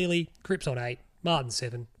 clearly, Cripps on 8, Martin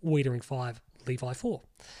 7, Wiedering 5, Levi 4.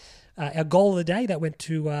 Our goal of the day, that went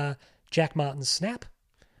to Jack Martin's snap.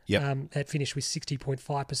 Yep. That finished with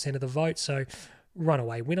 60.5% of the vote, so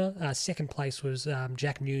runaway winner. Second place was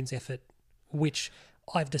Jack Nunes' effort, which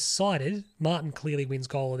I've decided Martin clearly wins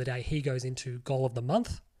goal of the day. He goes into goal of the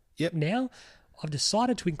month. Yep. Now, I've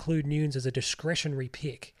decided to include Nunes as a discretionary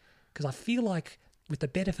pick because I feel like with the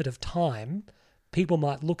benefit of time, people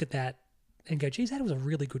might look at that and go, geez, that was a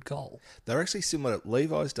really good goal. They're actually similar.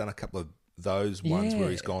 Levi's done a couple of those ones where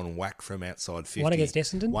he's gone whack from outside 50. One against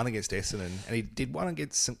Essendon. And he did one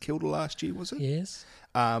against St Kilda last year, was it? Yes.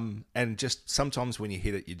 And just sometimes when you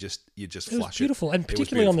hit it, you just flush it. It was beautiful, and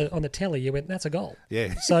particularly on the telly, you went, that's a goal.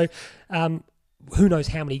 Yeah. So, who knows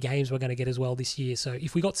how many games we're going to get as well this year. So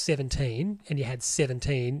if we got 17 and you had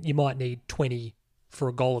 17, you might need 20 for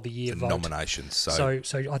a goal of the year vote. Nominations. So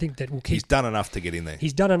I think that we'll keep... He's done enough to get in there.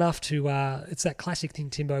 He's done enough to... it's that classic thing,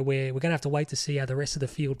 Timbo, where we're going to have to wait to see how the rest of the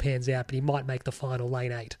field pans out, but he might make the final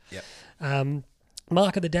lane 8. Yep.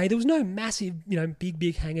 Mark of the day, there was no massive,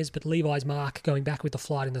 big hangers, but Levi's Mark going back with the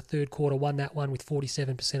flight in the third quarter won that one with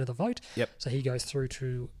 47% of the vote. Yep. So he goes through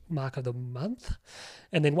to Mark of the month.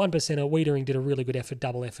 And then 1%er, Wiedering did a really good effort,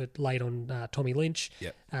 double effort, late on Tommy Lynch.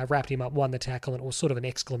 Yep. Wrapped him up, won the tackle, and it was sort of an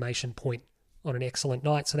exclamation point on an excellent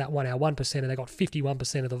night. So that won our 1%er. They got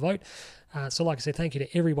 51% of the vote. So like I said, thank you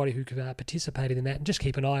to everybody who participated in that. And just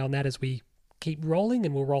keep an eye on that as we keep rolling,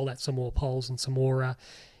 and we'll roll out some more polls and some more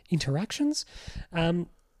interactions.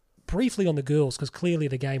 Briefly on the girls, because clearly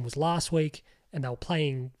the game was last week and they were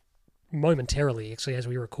playing momentarily. Actually, as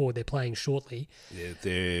we record, they're playing shortly. Yeah,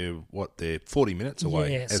 they're 40 minutes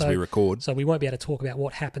away we record. So we won't be able to talk about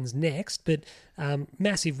what happens next, but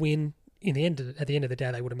massive win. At the end of the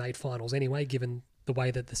day, they would have made finals anyway, given the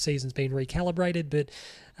way that the season's been recalibrated. But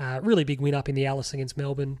really big win up in the Alice against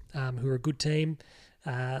Melbourne, who are a good team.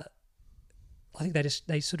 I think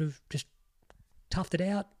they sort of just toughed it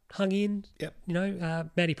out, hung in. Yep.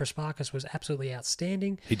 Maddie Prasparkas was absolutely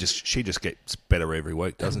outstanding. She just gets better every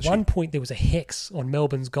week, doesn't she? At one point, there was a hex on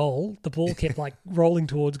Melbourne's goal. The ball kept rolling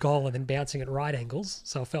towards goal and then bouncing at right angles.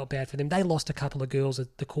 So I felt bad for them. They lost a couple of girls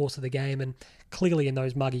at the course of the game, and clearly in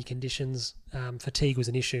those muggy conditions, fatigue was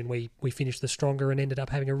an issue, and we finished the stronger and ended up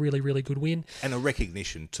having a really, really good win. And a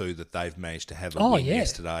recognition too that they've managed to have a win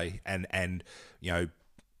yesterday, and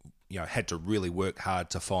had to really work hard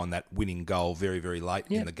to find that winning goal very, very late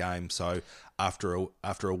in the game. So after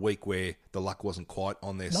a week where the luck wasn't quite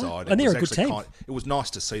on their side, and they're a good team. It was nice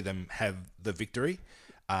to see them have the victory.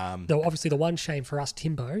 Though obviously the one shame for us,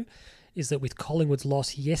 Timbo, is that with Collingwood's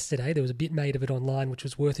loss yesterday, there was a bit made of it online, which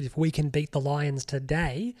was worth it. If we can beat the Lions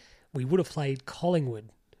today, we would have played Collingwood,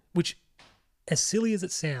 which, as silly as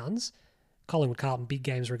it sounds, Collingwood Carlton, big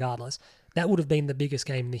games regardless, that would have been the biggest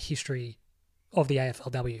game in the history of the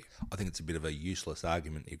AFLW. I think it's a bit of a useless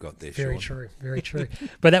argument you've got there, Very Sean. Very true.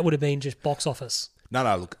 But that would have been just box office. No,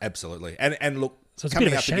 look, absolutely. And look, so it's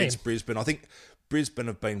coming up against Brisbane, I think Brisbane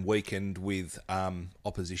have been weakened with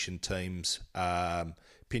opposition teams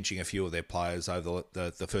pinching a few of their players over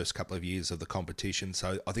the first couple of years of the competition.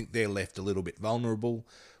 So I think they're left a little bit vulnerable.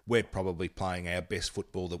 We're probably playing our best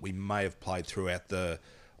football that we may have played throughout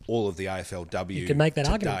all of the AFLW. You can make that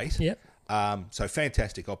to argument. Date. Yep. So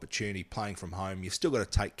fantastic opportunity playing from home. You've still got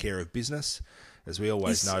to take care of business. As we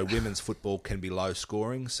always know, women's football can be low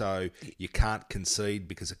scoring, so you can't concede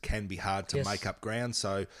because it can be hard to make up ground.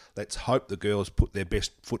 So let's hope the girls put their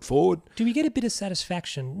best foot forward. Do we get a bit of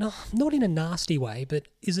satisfaction? No, not in a nasty way, but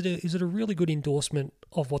is it a really good endorsement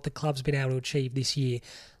of what the club's been able to achieve this year?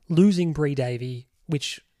 Losing Bree Davey,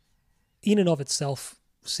 which in and of itself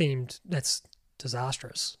that's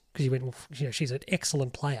disastrous. Because you went, she's an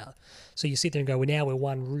excellent player. So you sit there and go, we're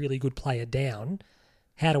one really good player down.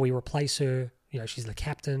 How do we replace her? She's the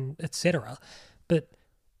captain, etc. But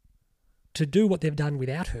to do what they've done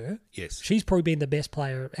without her, she's probably been the best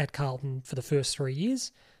player at Carlton for the first 3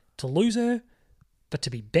 years. To lose her, but to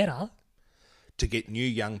be better. To get new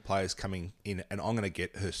young players coming in, and I'm going to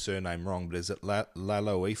get her surname wrong, but is it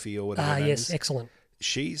Laloifi or whatever? Yes, excellent.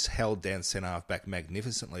 She's held down centre half back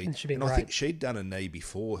magnificently. And I think she'd done a knee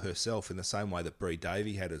before herself in the same way that Bree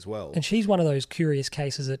Davey had as well. And she's one of those curious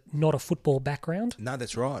cases that not a football background. No,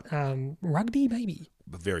 that's right. Rugby, maybe.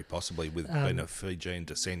 But very possibly with being of Fijian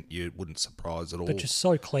descent, you wouldn't surprise at all. But just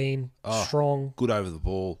so clean, strong. Good over the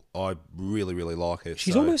ball. I really, really like her.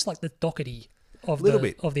 She's almost like the Doherty of the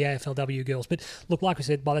AFLW girls. But look, like we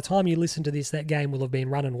said, by the time you listen to this, that game will have been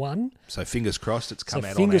run and won. So fingers crossed it's come out on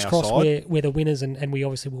our side. Fingers crossed we're the winners, and we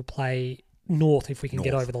obviously will play North if we can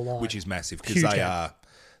get over the line. Which is massive because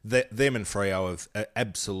them and Freo have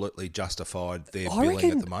absolutely justified their billing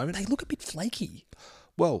at the moment. They look a bit flaky.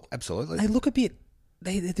 Well, absolutely. They look a bit...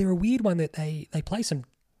 They're a weird one that they play some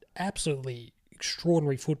absolutely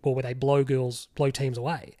extraordinary football where they blow teams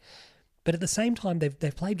away. But at the same time,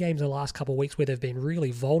 they've played games in the last couple of weeks where they've been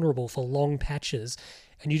really vulnerable for long patches,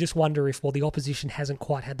 and you just wonder if, the opposition hasn't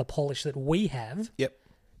quite had the polish that we have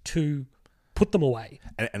to put them away.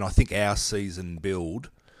 And I think our season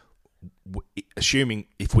build, assuming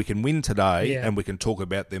if we can win today and we can talk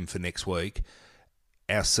about them for next week,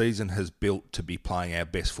 our season has built to be playing our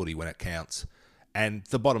best footy when it counts. And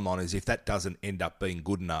the bottom line is if that doesn't end up being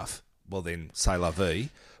good enough, well then, c'est la vie.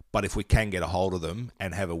 But if we can get a hold of them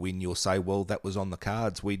and have a win, you'll say, well, that was on the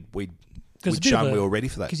cards. We'd shown we were ready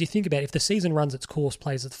for that. Because you think about it, if the season runs its course,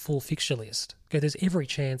 plays at the full fixture list, there's every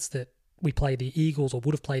chance that we play the Eagles or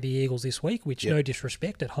would have played the Eagles this week, which, no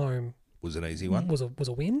disrespect, at home was an easy one. Was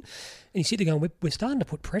a win. And you sit there going, we're starting to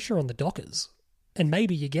put pressure on the Dockers. And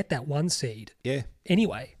maybe you get that one seed. Yeah.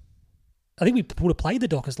 Anyway, I think we would have played the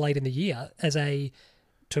Dockers late in the year as a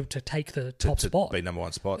to take the top spot. Be number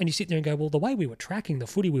one spot. And you sit there and go, well, the way we were tracking the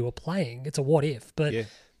footy we were playing, it's a what if, but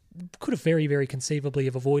could have very, very conceivably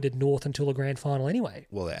have avoided North until the grand final anyway.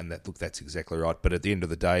 Well, and that's exactly right. But at the end of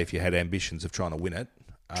the day, if you had ambitions of trying to win it,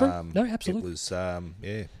 True. No, absolutely. It was,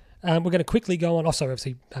 we're going to quickly go on. Also,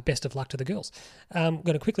 obviously, best of luck to the girls. We're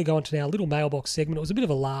going to quickly go on to our little mailbox segment. It was a bit of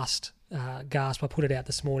a last gasp. I put it out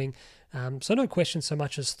this morning. So no questions so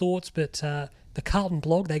much as thoughts, but the Carlton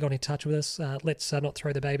blog, they got in touch with us. Let's not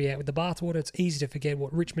throw the baby out with the bathwater. It's easy to forget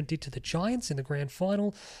what Richmond did to the Giants in the grand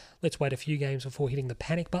final. Let's wait a few games before hitting the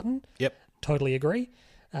panic button. Yep. Totally agree.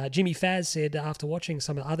 Jimmy Faz said after watching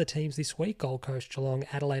some of the other teams this week, Gold Coast, Geelong,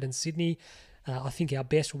 Adelaide and Sydney, I think our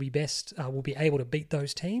best will be able to beat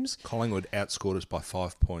those teams. Collingwood outscored us by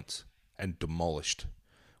 5 points and demolished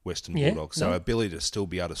Western Bulldogs. So our ability to still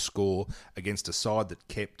be able to score against a side that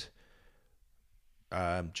kept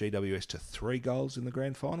GWS to 3 goals in the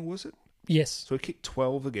grand final, was it? Yes. So we kicked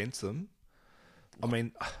 12 against them. I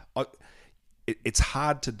mean, it's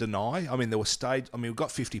hard to deny. I mean, there was we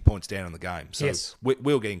got 50 points down in the game. So we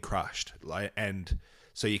were getting crushed. And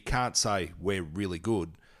so you can't say we're really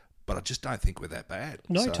good, but I just don't think we're that bad.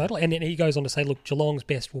 No, totally. And then he goes on to say, look, Geelong's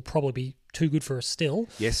best will probably be too good for us still.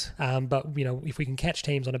 Yes. But, if we can catch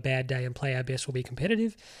teams on a bad day and play our best, we'll be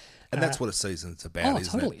competitive. And that's what a season's about,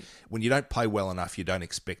 isn't totally. it? When you don't play well enough, you don't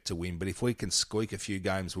expect to win. But if we can squeak a few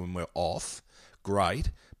games when we're off,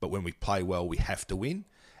 great. But when we play well, we have to win.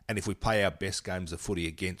 And if we play our best games of footy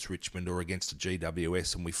against Richmond or against a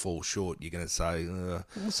GWS and we fall short, you're going to say, well,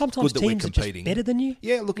 sometimes good that teams we're competing. are just better than you.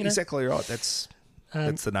 Yeah, look, exactly right. That's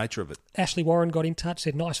the nature of it. Ashley Warren got in touch,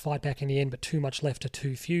 said nice fight back in the end, but too much left to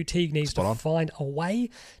too few. Teague needs to find a way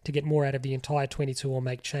to get more out of the entire 22 or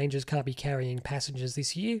make changes. Can't be carrying passengers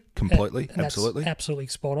this year. Completely, and absolutely. Absolutely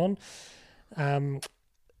spot on.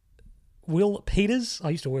 Will Peters, I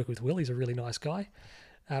used to work with Will, he's a really nice guy.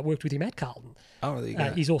 Worked with him at Carlton. Oh, there you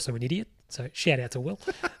go. He's also an idiot, so shout out to Will.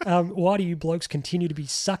 Why do you blokes continue to be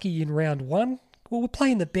sucky in round one? Well, we're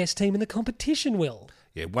playing the best team in the competition, Will.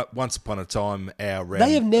 Yeah, once upon a time,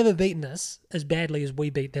 they have never beaten us as badly as we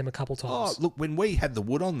beat them a couple times. Oh, look, when we had the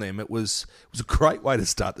wood on them, it was a great way to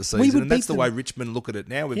start the season, and that's the way Richmond look at it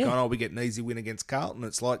now. We've gone, we get an easy win against Carlton.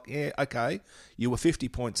 It's like, yeah, okay, you were 50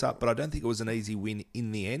 points up, but I don't think it was an easy win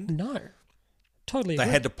in the end. No, totally They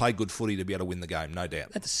agree. had to play good footy to be able to win the game, no doubt.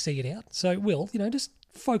 They had to see it out. So, Will, just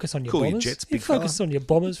focus on your Cool Bombers. your jets, big focus on your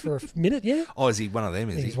Bombers for a minute, yeah? Oh, is he one of them,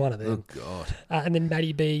 is he? He's one of them. Oh, God. And then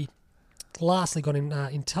Matty B lastly got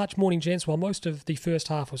in touch. Morning, gents. While most of the first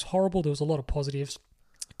half was horrible, there was a lot of positives.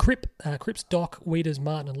 Cripps, Doc, Weeders,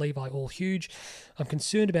 Martin and Levi all huge. I'm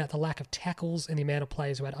concerned about the lack of tackles and the amount of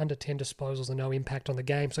players who had under 10 disposals and no impact on the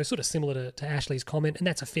game. So sort of similar to Ashley's comment, and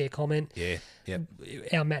that's a fair comment. Yeah, yep.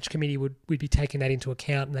 Our match committee would be taking that into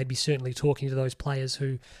account, and they'd be certainly talking to those players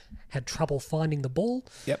who had trouble finding the ball.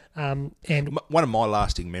 Yep. And one of my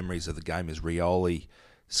lasting memories of the game is Rioli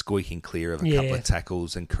squeaking clear of a couple of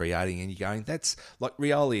tackles and creating, and you're going, that's like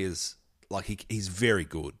Rioli is like he's very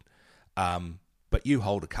good. But you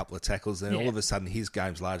hold a couple of tackles, and all of a sudden his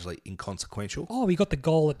game's largely inconsequential. Oh, he got the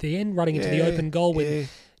goal at the end, running into the open goal when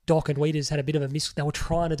Doc and Weeders had a bit of a miss. They were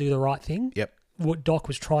trying to do the right thing. Yep. Doc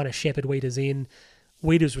was trying to shepherd Weeders in.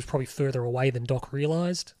 Weeders was probably further away than Doc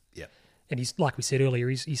realised. Yep. And he's, like we said earlier,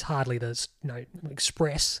 he's hardly the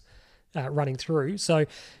express running through. So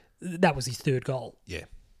that was his third goal. Yeah.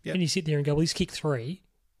 Yep. And you sit there and go, well, he's kicked 3.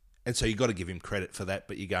 And so you've got to give him credit for that,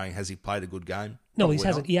 but you're going, has he played a good game? No, Probably he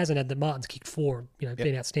hasn't. not. He hasn't had the Martin's kicked 4,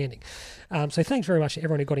 been outstanding. So thanks very much to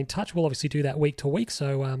everyone who got in touch. We'll obviously do that week to week.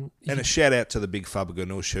 So and a shout out to the big Faber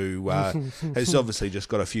Ganoush, who has obviously just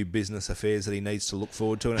got a few business affairs that he needs to look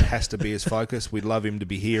forward to, and it has to be his focus. We'd love him to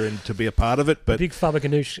be here and to be a part of it. But big Faber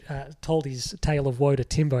Ganoush told his tale of woe to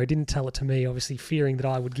Timbo. Didn't tell it to me, obviously fearing that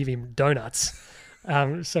I would give him donuts.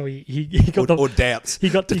 So he got or doubts,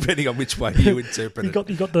 depending on which way you interpret it.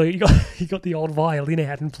 He got the old violin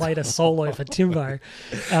out and played a solo for Timbo.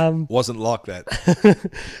 Wasn't like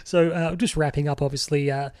that. So just wrapping up,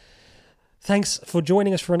 obviously. Thanks for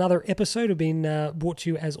joining us for another episode. We've been brought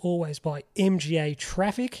to you as always by MGA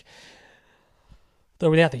Traffic.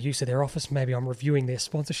 Though without the use of their office, maybe I'm reviewing their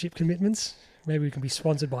sponsorship commitments. Maybe we can be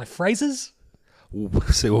sponsored by Fraser's. We'll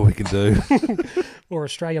see what we can do. Or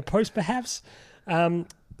Australia Post, perhaps.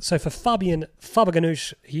 So for Faber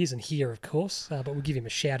Ganoush, he isn't here, of course, but we'll give him a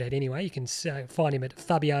shout out anyway. You can find him at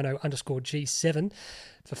Fabiano_G7.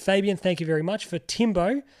 For Fabian, thank you very much. For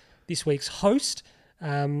Timbo, this week's host,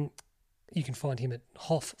 you can find him at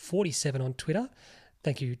Hoff47 on Twitter.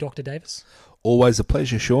 Thank you, Dr. Davis. Always a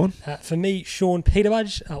pleasure, Sean. For me, Sean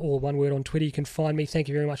Peterbudge, all one word on Twitter. You can find me. Thank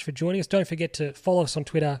you very much for joining us. Don't forget to follow us on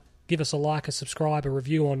Twitter. give us a like, a subscribe, a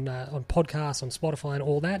review on podcasts, on Spotify and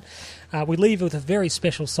all that. We leave with a very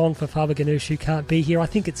special song for Father Ganoush, who can't be here. I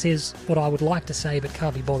think it says what I would like to say but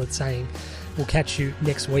can't be bothered saying. We'll catch you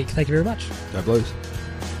next week. Thank you very much. Go Blues.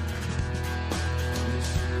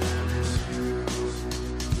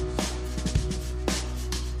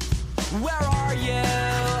 Where are you?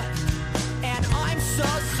 And I'm so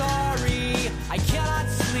sorry. I cannot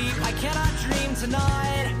sleep, I cannot dream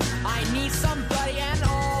tonight. I need somebody, and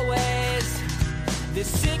always this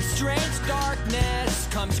sick, strange darkness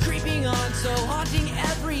comes creeping on, so haunting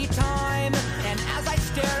every time. And as I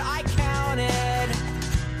stared, I counted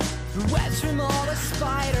the webs from all the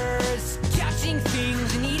spiders, catching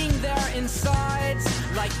things and eating their insides,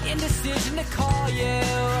 like indecision to call you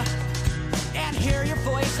and hear your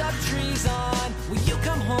voice of treason. Will you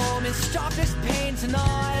come home and stop this pain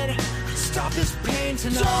tonight? Stop this pain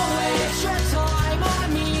tonight. Don't waste your time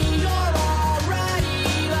on me. You're